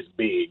O-line thing is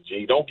big,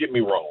 G. Don't get me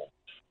wrong.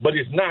 But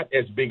it's not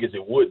as big as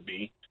it would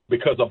be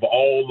because of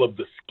all of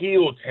the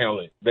skill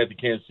talent that the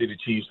Kansas City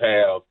Chiefs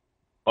have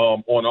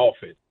on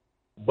offense.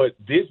 But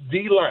this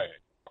D-line,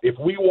 if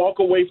we walk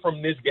away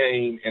from this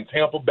game and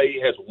Tampa Bay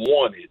has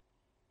won it,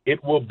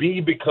 it will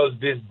be because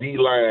this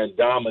D-line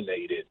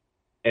dominated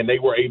and they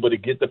were able to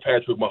get to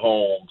Patrick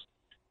Mahomes,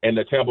 and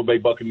the Tampa Bay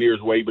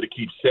Buccaneers were able to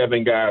keep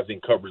 7 guys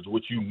in coverage,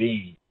 which you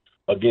need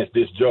against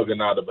this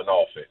juggernaut of an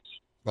offense.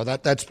 Well,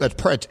 that's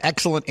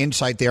excellent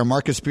insight there.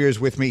 Marcus Spears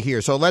with me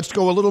here. So let's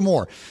go a little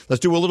more. Let's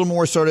do a little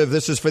more sort of,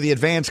 this is for the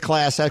advanced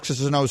class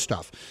X's and O's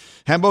stuff.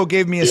 Hembo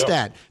gave me a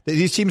stat.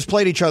 These teams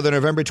played each other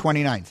November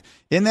 29th.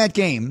 In that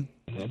game,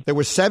 there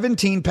were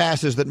 17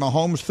 passes that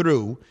Mahomes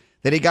threw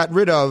that he got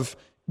rid of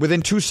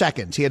within 2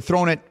 seconds. He had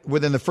thrown it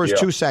within the first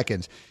 2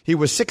 seconds. He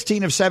was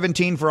 16 of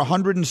 17 for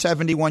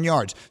 171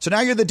 yards. So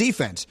now you're the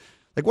defense.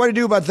 Like, what do you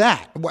do about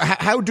that?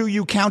 How do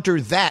you counter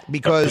that?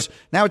 Because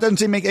now it doesn't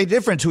seem to make a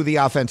difference who the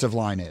offensive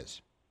line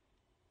is.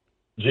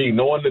 Gee,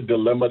 knowing the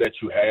dilemma that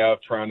you have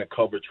trying to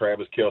cover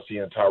Travis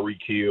Kelce and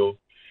Tyreek Hill,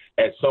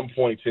 at some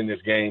points in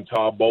this game,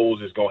 Todd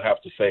Bowles is going to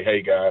have to say,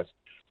 hey, guys,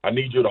 I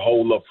need you to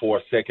hold up for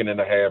a second and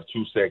a half,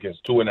 2 seconds,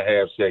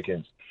 2.5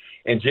 seconds,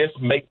 and just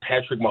make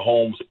Patrick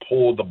Mahomes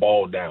pull the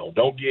ball down.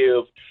 Don't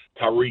give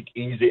Tyreek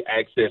easy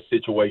access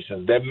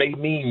situations. That may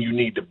mean you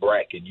need to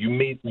bracket. You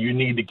need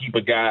to keep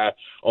a guy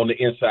on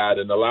the inside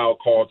and allow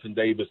Carlton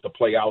Davis to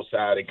play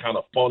outside and kind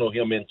of funnel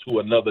him into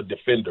another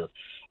defender.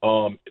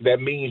 That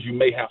means you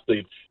may have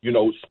to,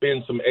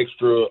 spend some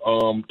extra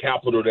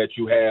capital that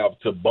you have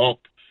to bump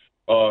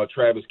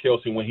Travis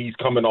Kelce when he's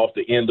coming off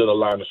the end of the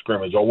line of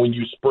scrimmage, or when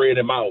you spread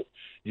him out,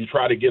 you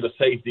try to get a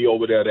safety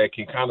over there that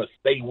can kind of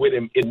stay with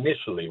him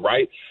initially,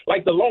 right?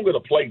 Like, the longer the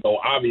play, though,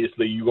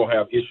 obviously you're going to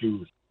have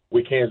issues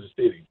with Kansas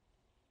City.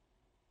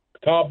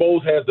 Todd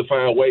Bowles has to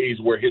find ways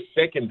where his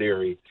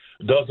secondary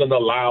doesn't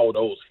allow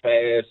those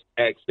fast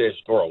access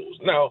throws.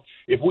 Now,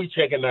 if we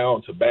checking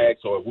down to backs,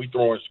 or if we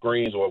throwing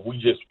screens, or if we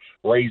just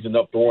raising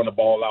up, throwing the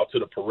ball out to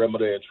the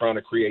perimeter and trying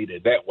to create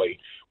it that way,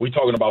 we're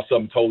talking about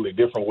something totally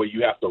different where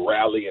you have to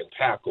rally and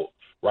tackle,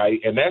 right?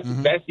 And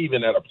that's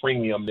even at a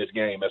premium this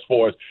game as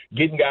far as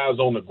getting guys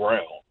on the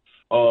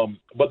ground.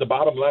 But the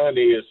bottom line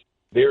is,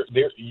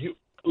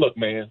 look,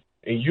 man,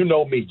 and you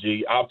know me,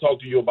 G, I've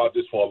talked to you about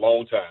this for a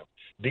long time.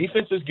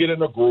 Defenses get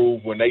in a groove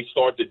when they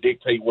start to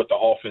dictate what the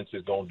offense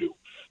is going to do.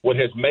 What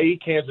has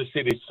made Kansas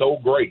City so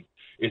great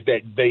is that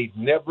they've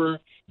never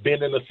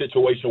been in a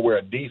situation where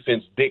a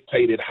defense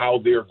dictated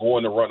how they're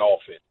going to run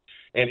offense.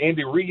 And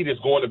Andy Reid is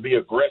going to be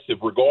aggressive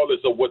regardless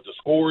of what the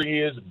score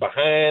is,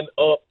 behind,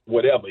 up,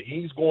 whatever.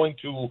 He's going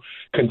to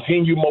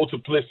continue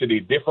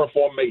multiplicity, different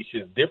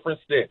formations, different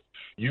sets,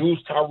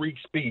 use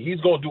Tyreek's speed.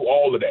 He's going to do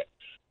all of that.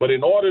 But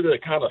in order to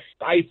kind of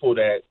stifle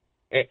that,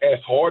 as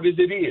hard as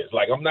it is,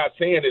 like, I'm not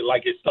saying it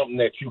like it's something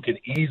that you can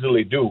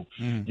easily do.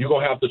 You're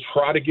going to have to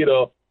try to get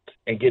up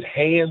and get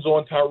hands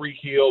on Tyreek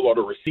Hill or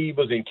the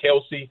receivers in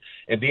Kelce,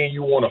 and then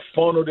you want to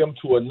funnel them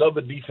to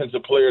another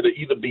defensive player to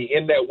either be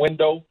in that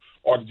window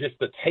or just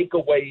to take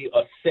away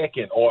a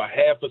second or a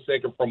half a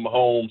second from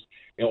Mahomes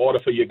in order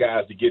for your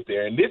guys to get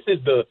there. And this is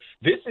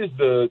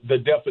the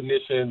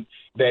definition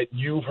that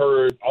you've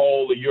heard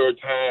all of your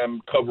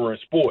time covering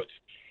sports.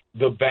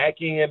 The back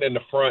end and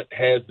the front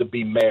has to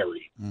be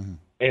married.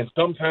 And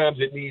sometimes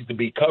it needs to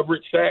be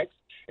coverage sacks,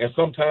 and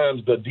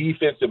sometimes the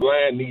defensive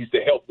line needs to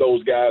help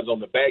those guys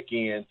on the back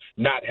end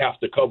not have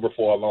to cover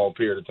for a long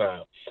period of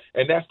time.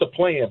 And that's the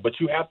plan. But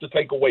you have to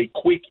take away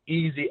quick,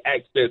 easy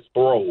access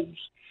throws,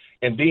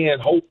 and then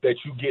hope that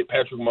you get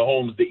Patrick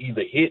Mahomes to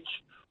either hitch,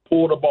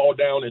 pull the ball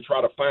down, and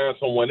try to find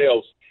someone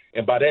else.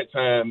 And by that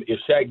time, if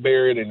Shaq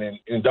Barrett and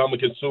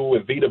Ndamukong Suh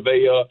and Vita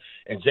Vea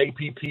and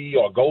JPP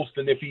or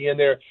Golston, if he in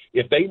there,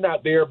 if they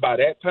not there by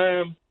that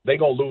time, they're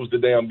going to lose the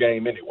damn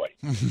game anyway.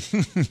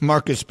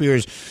 Marcus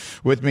Spears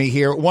with me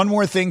here. One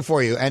more thing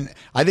for you, and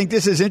I think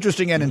this is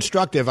interesting and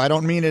instructive. I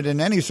don't mean it in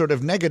any sort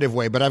of negative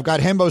way, but I've got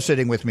Hembo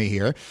sitting with me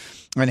here,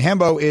 and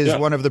Hembo is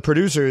one of the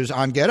producers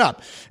on Get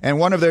Up, and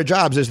one of their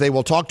jobs is they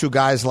will talk to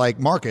guys like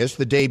Marcus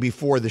the day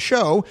before the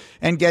show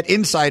and get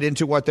insight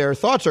into what their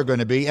thoughts are going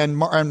to be, and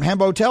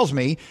Hembo tells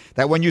me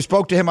that when you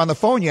spoke to him on the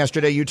phone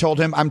yesterday, you told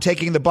him, I'm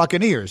taking the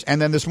Buccaneers,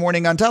 and then this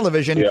morning on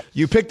television,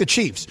 you picked the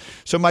Chiefs.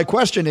 So my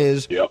question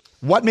is,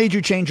 what made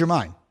you change your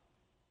mind?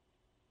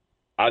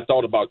 I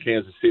thought about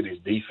Kansas City's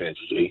defense,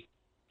 G.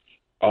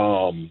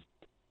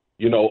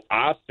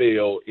 I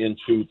fell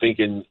into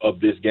thinking of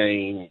this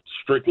game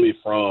strictly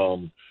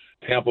from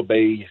Tampa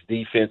Bay's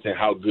defense and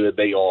how good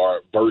they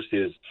are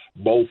versus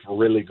both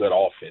really good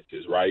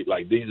offenses, right?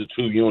 Like, these are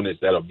two units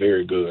that are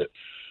very good.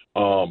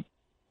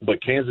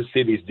 But Kansas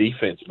City's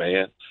defense,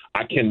 man,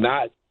 I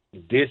cannot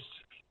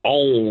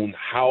disown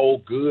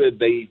how good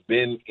they've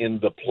been in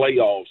the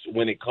playoffs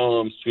when it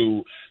comes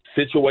to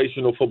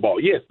situational football.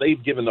 Yes,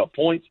 they've given up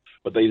points,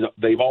 but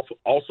they've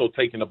also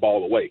taken the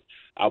ball away.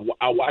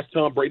 I watched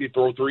Tom Brady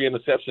throw 3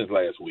 interceptions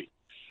last week.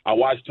 I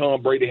watched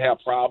Tom Brady have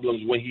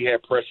problems when he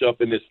had pressure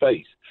up in his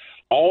face.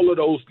 All of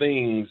those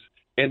things,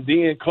 and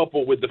then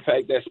coupled with the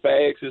fact that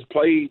Spags has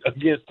played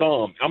against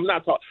Tom.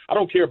 I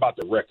don't care about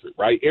the record,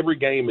 right? Every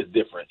game is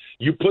different.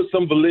 You put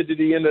some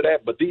validity into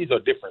that, but these are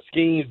different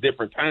schemes,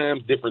 different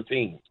times, different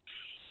teams.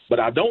 But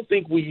I don't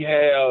think we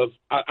have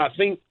 – I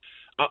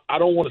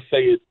don't want to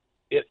say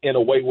it in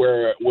a way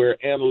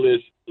where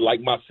analysts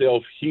like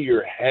myself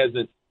here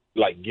hasn't,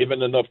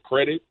 given enough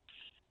credit.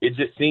 It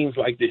just seems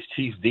like this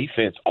Chiefs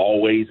defense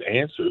always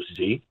answers,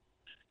 G.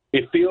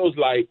 It feels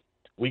like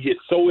we get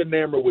so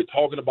enamored with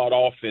talking about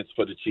offense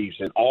for the Chiefs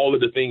and all of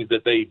the things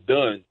that they've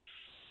done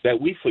that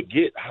we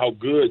forget how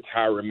good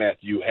Tyrann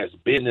Mathieu has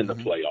been in the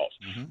playoffs.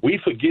 Mm-hmm. We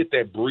forget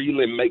that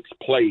Breeland makes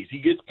plays. He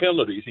gets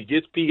penalties. He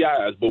gets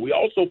PIs. But we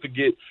also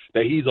forget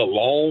that he's a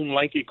long,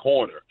 lanky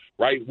corner,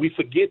 right? We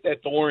forget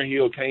that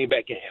Thornhill came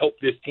back and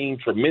helped this team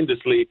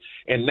tremendously,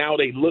 and now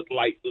they look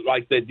like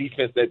the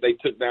defense that they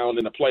took down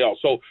in the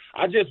playoffs. So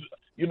I just,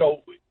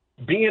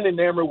 being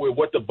enamored with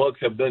what the Bucs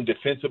have done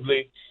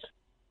defensively,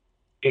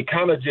 it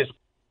kind of just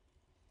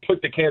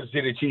put the Kansas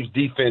City Chiefs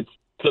defense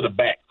to the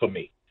back for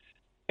me.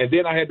 And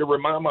then I had to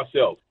remind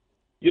myself,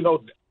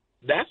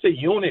 that's a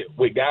unit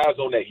with guys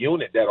on that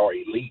unit that are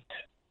elite.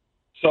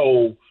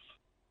 So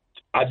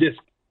I'm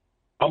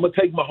going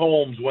to take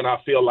Mahomes when I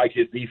feel like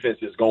his defense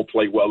is going to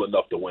play well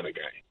enough to win a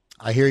game.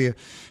 I hear you.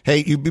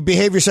 Hey, you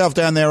behave yourself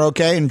down there,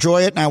 okay?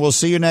 Enjoy it, and I will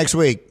see you next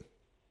week.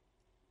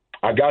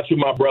 I got you,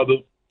 my brother.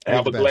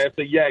 Have a glass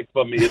of yak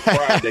for me. It's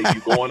Friday.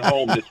 You going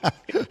home this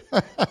week.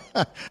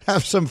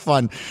 Have some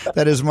fun.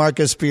 That is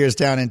Marcus Spears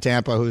down in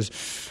Tampa,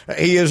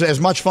 he is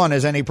as much fun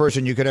as any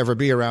person you could ever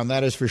be around.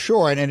 That is for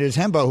sure. And it is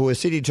Hembo, who is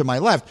sitting to my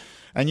left.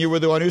 And you were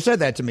the one who said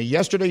that to me.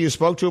 Yesterday, you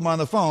spoke to him on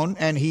the phone,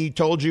 and he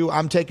told you,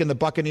 I'm taking the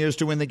Buccaneers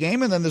to win the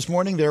game. And then this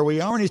morning, there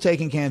we are, and he's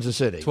taking Kansas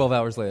City. 12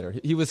 hours later.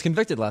 He was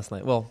convicted last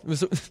night. Well, it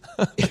was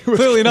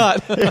clearly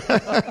not.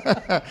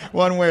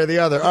 One way or the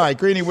other. All right,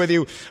 Greeny with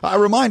you. A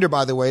reminder,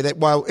 by the way, that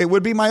while it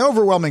would be my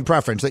overwhelming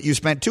preference that you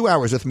spent 2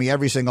 hours with me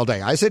every single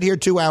day. I sit here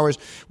 2 hours.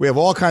 We have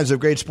all kinds of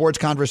great sports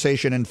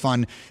conversation and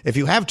fun. If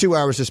you have 2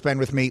 hours to spend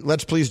with me,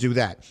 let's please do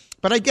that.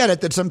 But I get it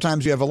that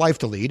sometimes you have a life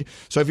to lead.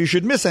 So if you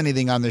should miss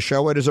anything on the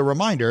show, it is a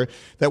reminder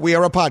that we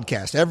are a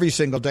podcast. Every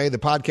single day, the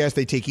podcast,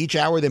 they take each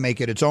hour, they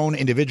make it its own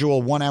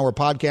individual 1 hour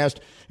podcast.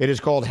 It is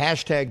called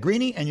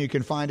 #Greeny, and you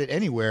can find it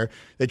anywhere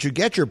that you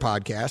get your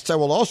podcasts. I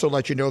will also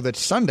let you know that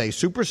Sunday,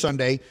 Super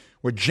Sunday,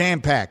 we're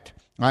jam-packed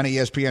on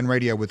ESPN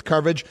Radio with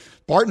coverage.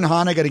 Bart and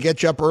Hannah got to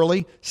get you up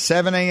early,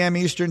 7 a.m.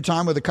 Eastern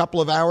time with a couple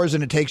of hours,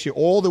 and it takes you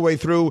all the way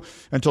through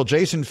until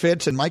Jason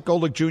Fitz and Mike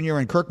Golick Jr.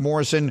 and Kirk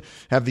Morrison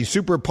have the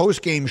super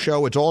post-game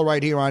show. It's all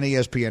right here on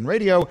ESPN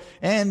Radio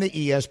and the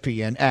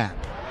ESPN app.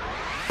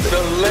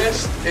 The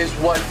list is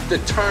what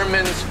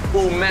determines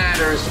who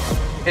matters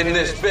in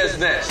this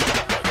business.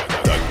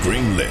 The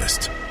Green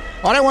List.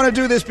 I want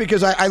to do this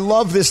because I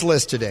love this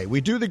list today. We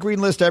do the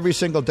Green List every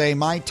single day.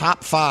 My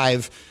top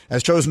 5,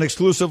 as chosen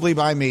exclusively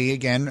by me,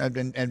 again,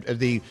 and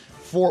the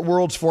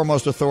world's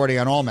foremost authority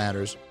on all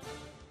matters.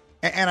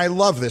 And I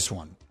love this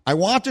one. I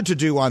wanted to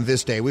do on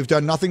this day, we've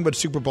done nothing but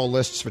Super Bowl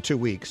lists for 2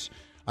 weeks.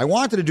 I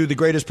wanted to do the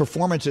greatest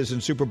performances in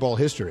Super Bowl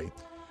history.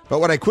 But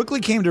what I quickly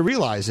came to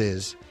realize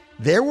is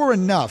there were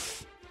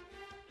enough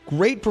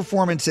great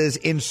performances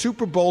in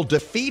Super Bowl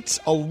defeats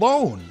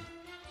alone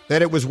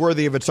that it was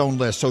worthy of its own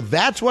list. So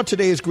that's what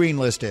today's Green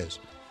List is.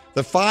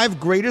 The 5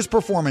 greatest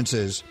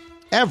performances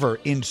ever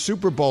in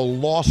Super Bowl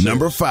losses.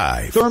 Number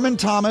 5. Thurman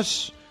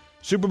Thomas,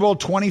 Super Bowl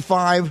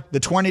 25,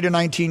 the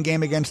 20-19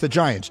 game against the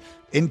Giants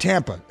in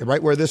Tampa,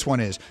 right where this one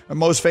is.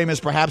 Most famous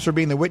perhaps for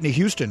being the Whitney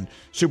Houston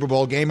Super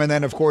Bowl game, and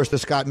then, of course, the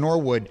Scott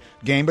Norwood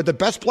game. But the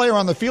best player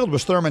on the field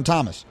was Thurman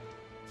Thomas.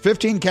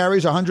 15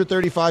 carries,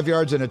 135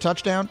 yards, and a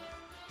touchdown.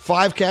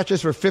 5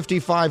 catches for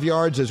 55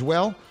 yards as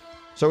well.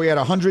 So he had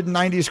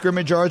 190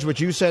 scrimmage yards,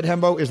 which you said,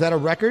 Hembo, is that a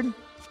record?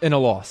 In a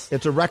loss.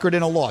 It's a record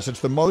in a loss.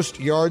 It's the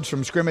most yards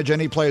from scrimmage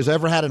any player's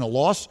ever had in a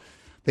loss.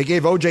 They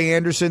gave O.J.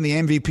 Anderson the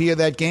MVP of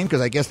that game because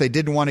I guess they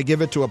didn't want to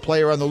give it to a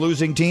player on the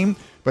losing team,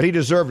 but he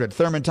deserved it.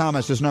 Thurman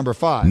Thomas is number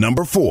 5.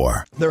 Number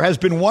 4. There has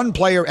been one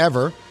player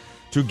ever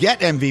to get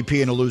MVP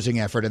in a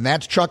losing effort, and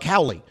that's Chuck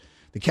Howley,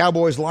 the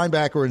Cowboys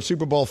linebacker in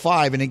Super Bowl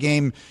 5 in a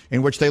game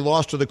in which they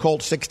lost to the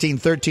Colts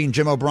 16-13.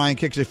 Jim O'Brien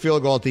kicks a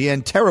field goal at the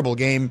end. Terrible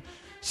game.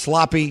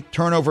 Sloppy,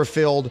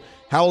 turnover-filled.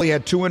 Howley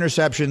had 2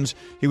 interceptions.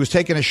 He was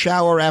taking a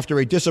shower after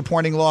a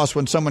disappointing loss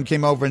when someone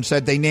came over and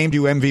said they named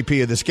you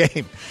MVP of this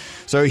game.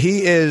 So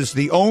he is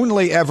the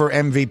only ever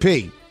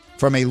MVP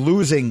from a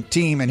losing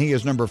team, and he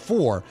is number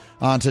 4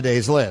 on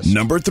today's list.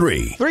 Number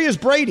 3. 3 is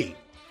Brady.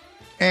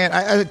 And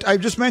I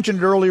just mentioned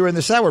it earlier in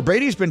this hour.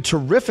 Brady's been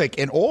terrific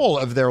in all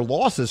of their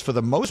losses for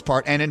the most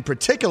part, and in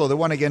particular the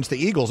one against the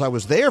Eagles. I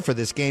was there for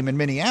this game in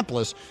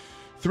Minneapolis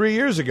 3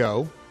 years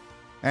ago,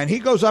 and he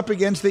goes up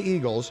against the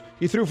Eagles.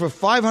 He threw for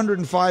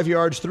 505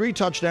 yards, 3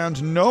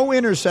 touchdowns, no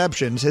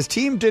interceptions. His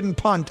team didn't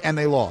punt, and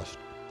they lost.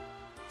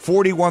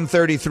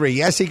 41-33.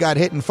 Yes, he got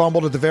hit and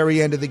fumbled at the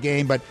very end of the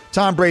game, but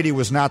Tom Brady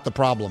was not the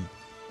problem.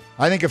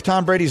 I think of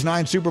Tom Brady's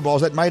 9 Super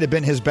Bowls, that might have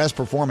been his best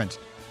performance.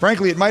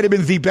 Frankly, it might have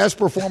been the best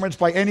performance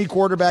by any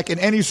quarterback in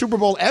any Super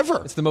Bowl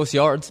ever. It's the most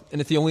yards, and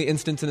it's the only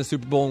instance in a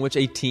Super Bowl in which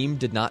a team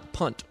did not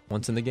punt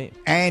once in the game.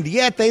 And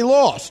yet they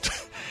lost.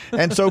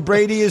 And so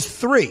Brady is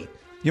 3.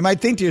 You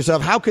might think to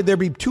yourself, how could there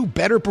be 2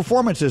 better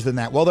performances than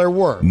that? Well, there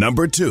were.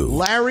 Number 2.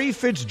 Larry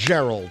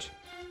Fitzgerald.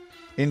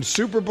 In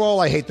Super Bowl,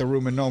 I hate the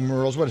Roman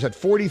numerals. What is that,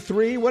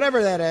 43? Whatever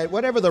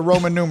the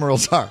Roman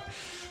numerals are.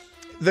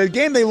 The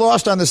game they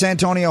lost on the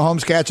Santonio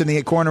Holmes catch in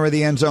the corner of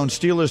the end zone,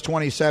 Steelers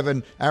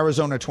 27,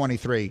 Arizona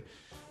 23.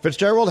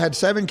 Fitzgerald had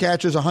 7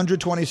 catches,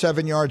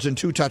 127 yards, and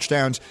 2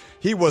 touchdowns.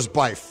 He was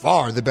by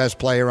far the best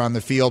player on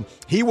the field.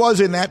 He was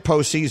in that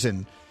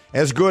postseason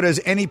as good as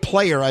any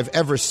player I've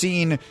ever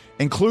seen,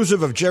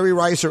 inclusive of Jerry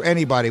Rice or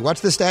anybody.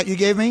 What's the stat you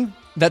gave me?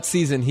 That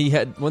season, he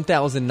had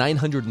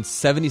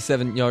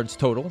 1,977 yards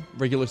total,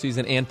 regular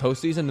season and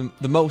postseason,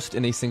 the most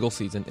in a single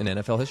season in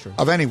NFL history.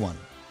 Of anyone.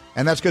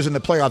 And that's because in the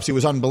playoffs, he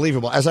was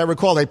unbelievable. As I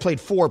recall, they played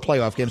 4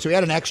 playoff games, so he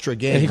had an extra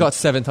game. And he got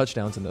 7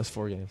 touchdowns in those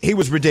 4 games. He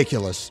was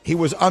ridiculous. He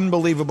was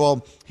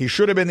unbelievable. He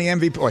should have been the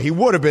MVP, or he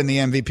would have been the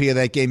MVP of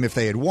that game if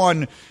they had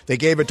won. They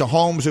gave it to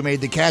Holmes, who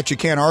made the catch. You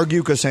can't argue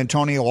because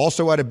Santonio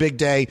also had a big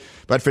day.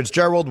 But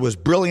Fitzgerald was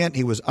brilliant.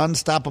 He was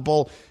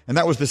unstoppable. And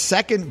that was the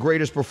second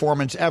greatest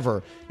performance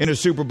ever in a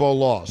Super Bowl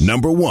loss.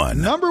 Number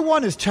 1. Number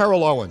 1 is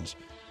Terrell Owens.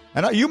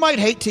 And you might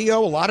hate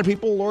T.O. A lot of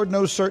people, Lord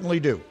knows, certainly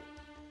do.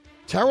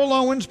 Terrell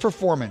Owens'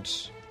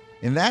 performance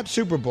in that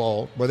Super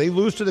Bowl, where they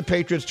lose to the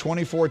Patriots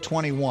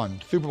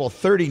 24-21, Super Bowl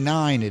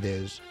 39 it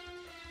is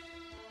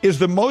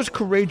the most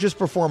courageous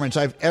performance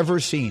I've ever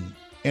seen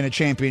in a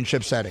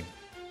championship setting.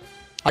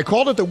 I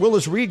called it the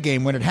Willis Reed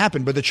game when it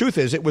happened, but the truth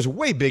is it was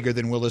way bigger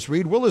than Willis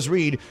Reed. Willis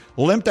Reed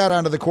limped out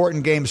onto the court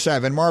in Game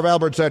 7. Marv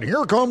Albert said,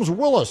 "Here comes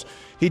Willis."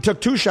 He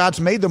took 2 shots,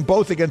 made them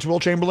both against Will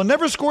Chamberlain,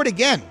 never scored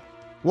again.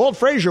 Walt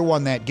Frazier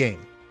won that game.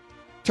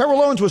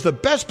 Terrell Owens was the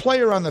best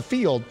player on the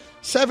field,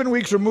 7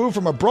 weeks removed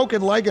from a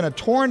broken leg and a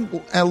torn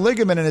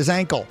ligament in his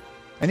ankle.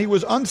 And he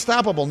was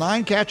unstoppable.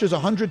 9 catches,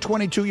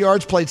 122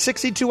 yards, played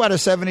 62 out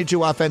of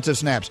 72 offensive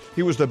snaps.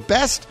 He was the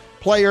best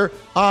player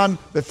on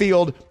the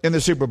field in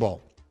the Super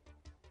Bowl.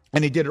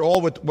 And he did it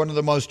all with one of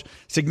the most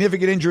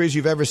significant injuries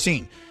you've ever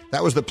seen.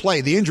 That was the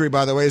play. The injury,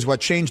 by the way, is what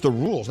changed the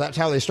rules. That's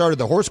how they started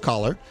the horse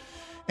collar.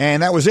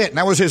 And that was it. And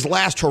that was his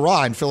last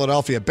hurrah in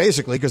Philadelphia,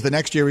 basically, because the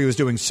next year he was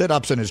doing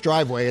sit-ups in his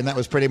driveway, and that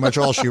was pretty much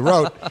all she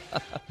wrote.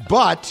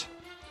 But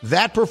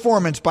that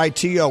performance by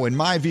T.O., in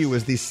my view,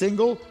 is the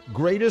single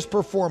greatest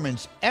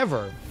performance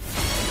ever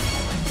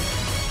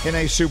in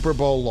a Super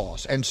Bowl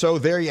loss. And so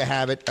there you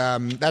have it.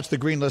 That's the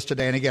green list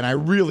today. And again, I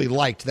really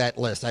liked that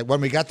list.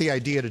 When we got the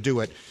idea to do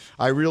it,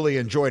 I really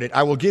enjoyed it.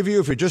 I will give you,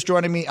 if you're just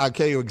joining me, I'll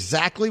tell you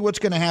exactly what's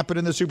going to happen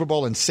in the Super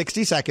Bowl in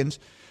 60 seconds.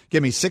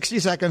 Give me 60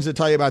 seconds to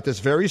tell you about this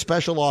very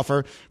special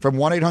offer from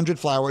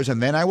 1-800-Flowers,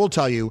 and then I will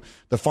tell you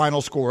the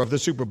final score of the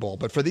Super Bowl.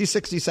 But for these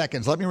 60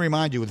 seconds, let me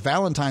remind you, with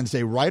Valentine's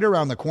Day right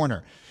around the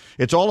corner,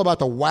 it's all about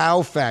the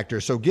wow factor.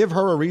 So give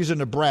her a reason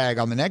to brag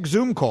on the next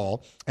Zoom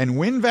call and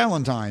win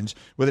Valentine's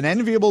with an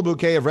enviable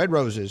bouquet of red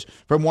roses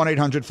from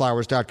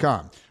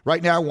 1-800-Flowers.com.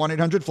 Right now,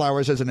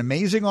 1-800-Flowers has an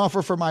amazing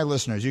offer for my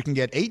listeners. You can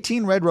get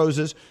 18 red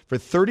roses for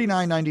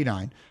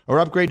 $39.99 or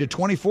upgrade to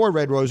 24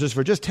 red roses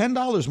for just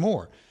 $10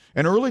 more.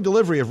 An early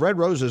delivery of red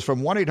roses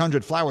from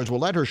 1-800-Flowers will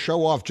let her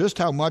show off just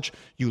how much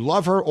you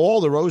love her.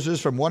 All the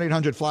roses from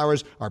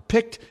 1-800-Flowers are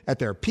picked at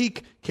their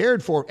peak,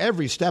 cared for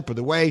every step of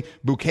the way.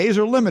 Bouquets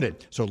are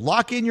limited, so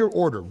lock in your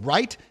order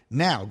right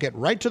now. Get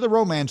right to the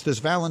romance this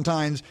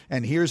Valentine's,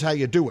 and here's how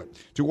you do it.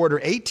 To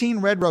order 18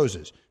 red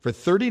roses for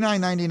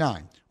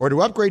 $39.99 or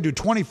to upgrade to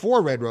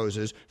 24 red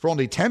roses for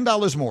only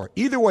 $10 more.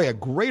 Either way, a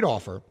great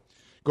offer.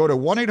 Go to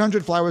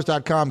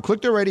 1-800-Flowers.com,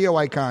 click the radio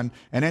icon,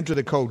 and enter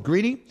the code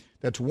GREENY.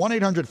 That's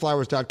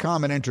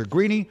 1-800-Flowers.com and enter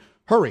Greeny.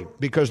 Hurry,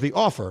 because the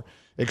offer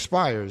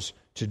expires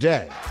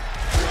today.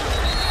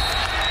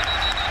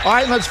 All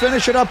right, let's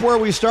finish it up where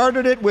we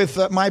started it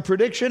with my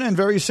prediction. And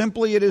very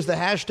simply, it is the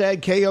hashtag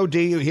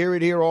KOD. You hear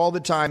it here all the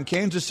time.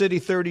 Kansas City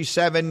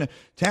 37,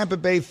 Tampa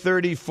Bay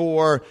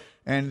 34.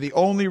 And the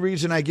only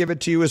reason I give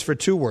it to you is for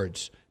 2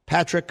 words.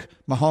 Patrick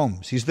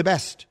Mahomes. He's the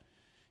best.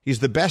 He's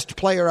the best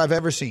player I've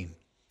ever seen.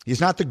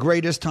 He's not the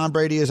greatest. Tom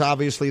Brady is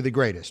obviously the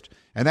greatest.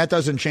 And that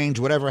doesn't change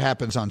whatever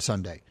happens on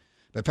Sunday.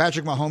 But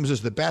Patrick Mahomes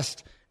is the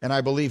best, and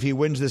I believe he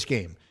wins this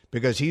game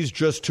because he's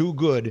just too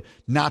good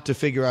not to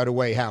figure out a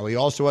way how. He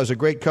also has a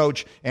great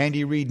coach.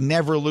 Andy Reid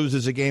never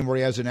loses a game where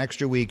he has an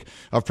extra week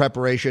of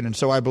preparation, and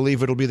so I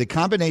believe it'll be the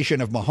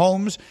combination of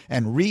Mahomes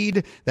and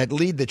Reid that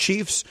lead the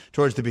Chiefs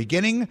towards the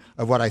beginning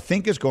of what I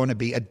think is going to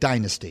be a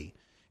dynasty.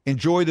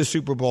 Enjoy the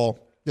Super Bowl.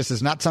 This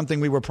is not something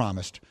we were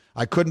promised.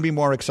 I couldn't be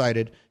more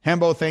excited.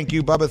 Hembo, thank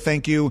you. Bubba,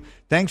 thank you.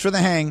 Thanks for the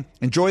hang.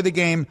 Enjoy the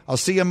game. I'll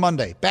see you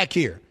Monday back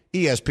here,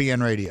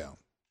 ESPN Radio.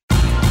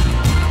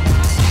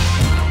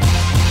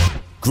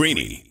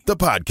 Greeny, the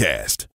podcast.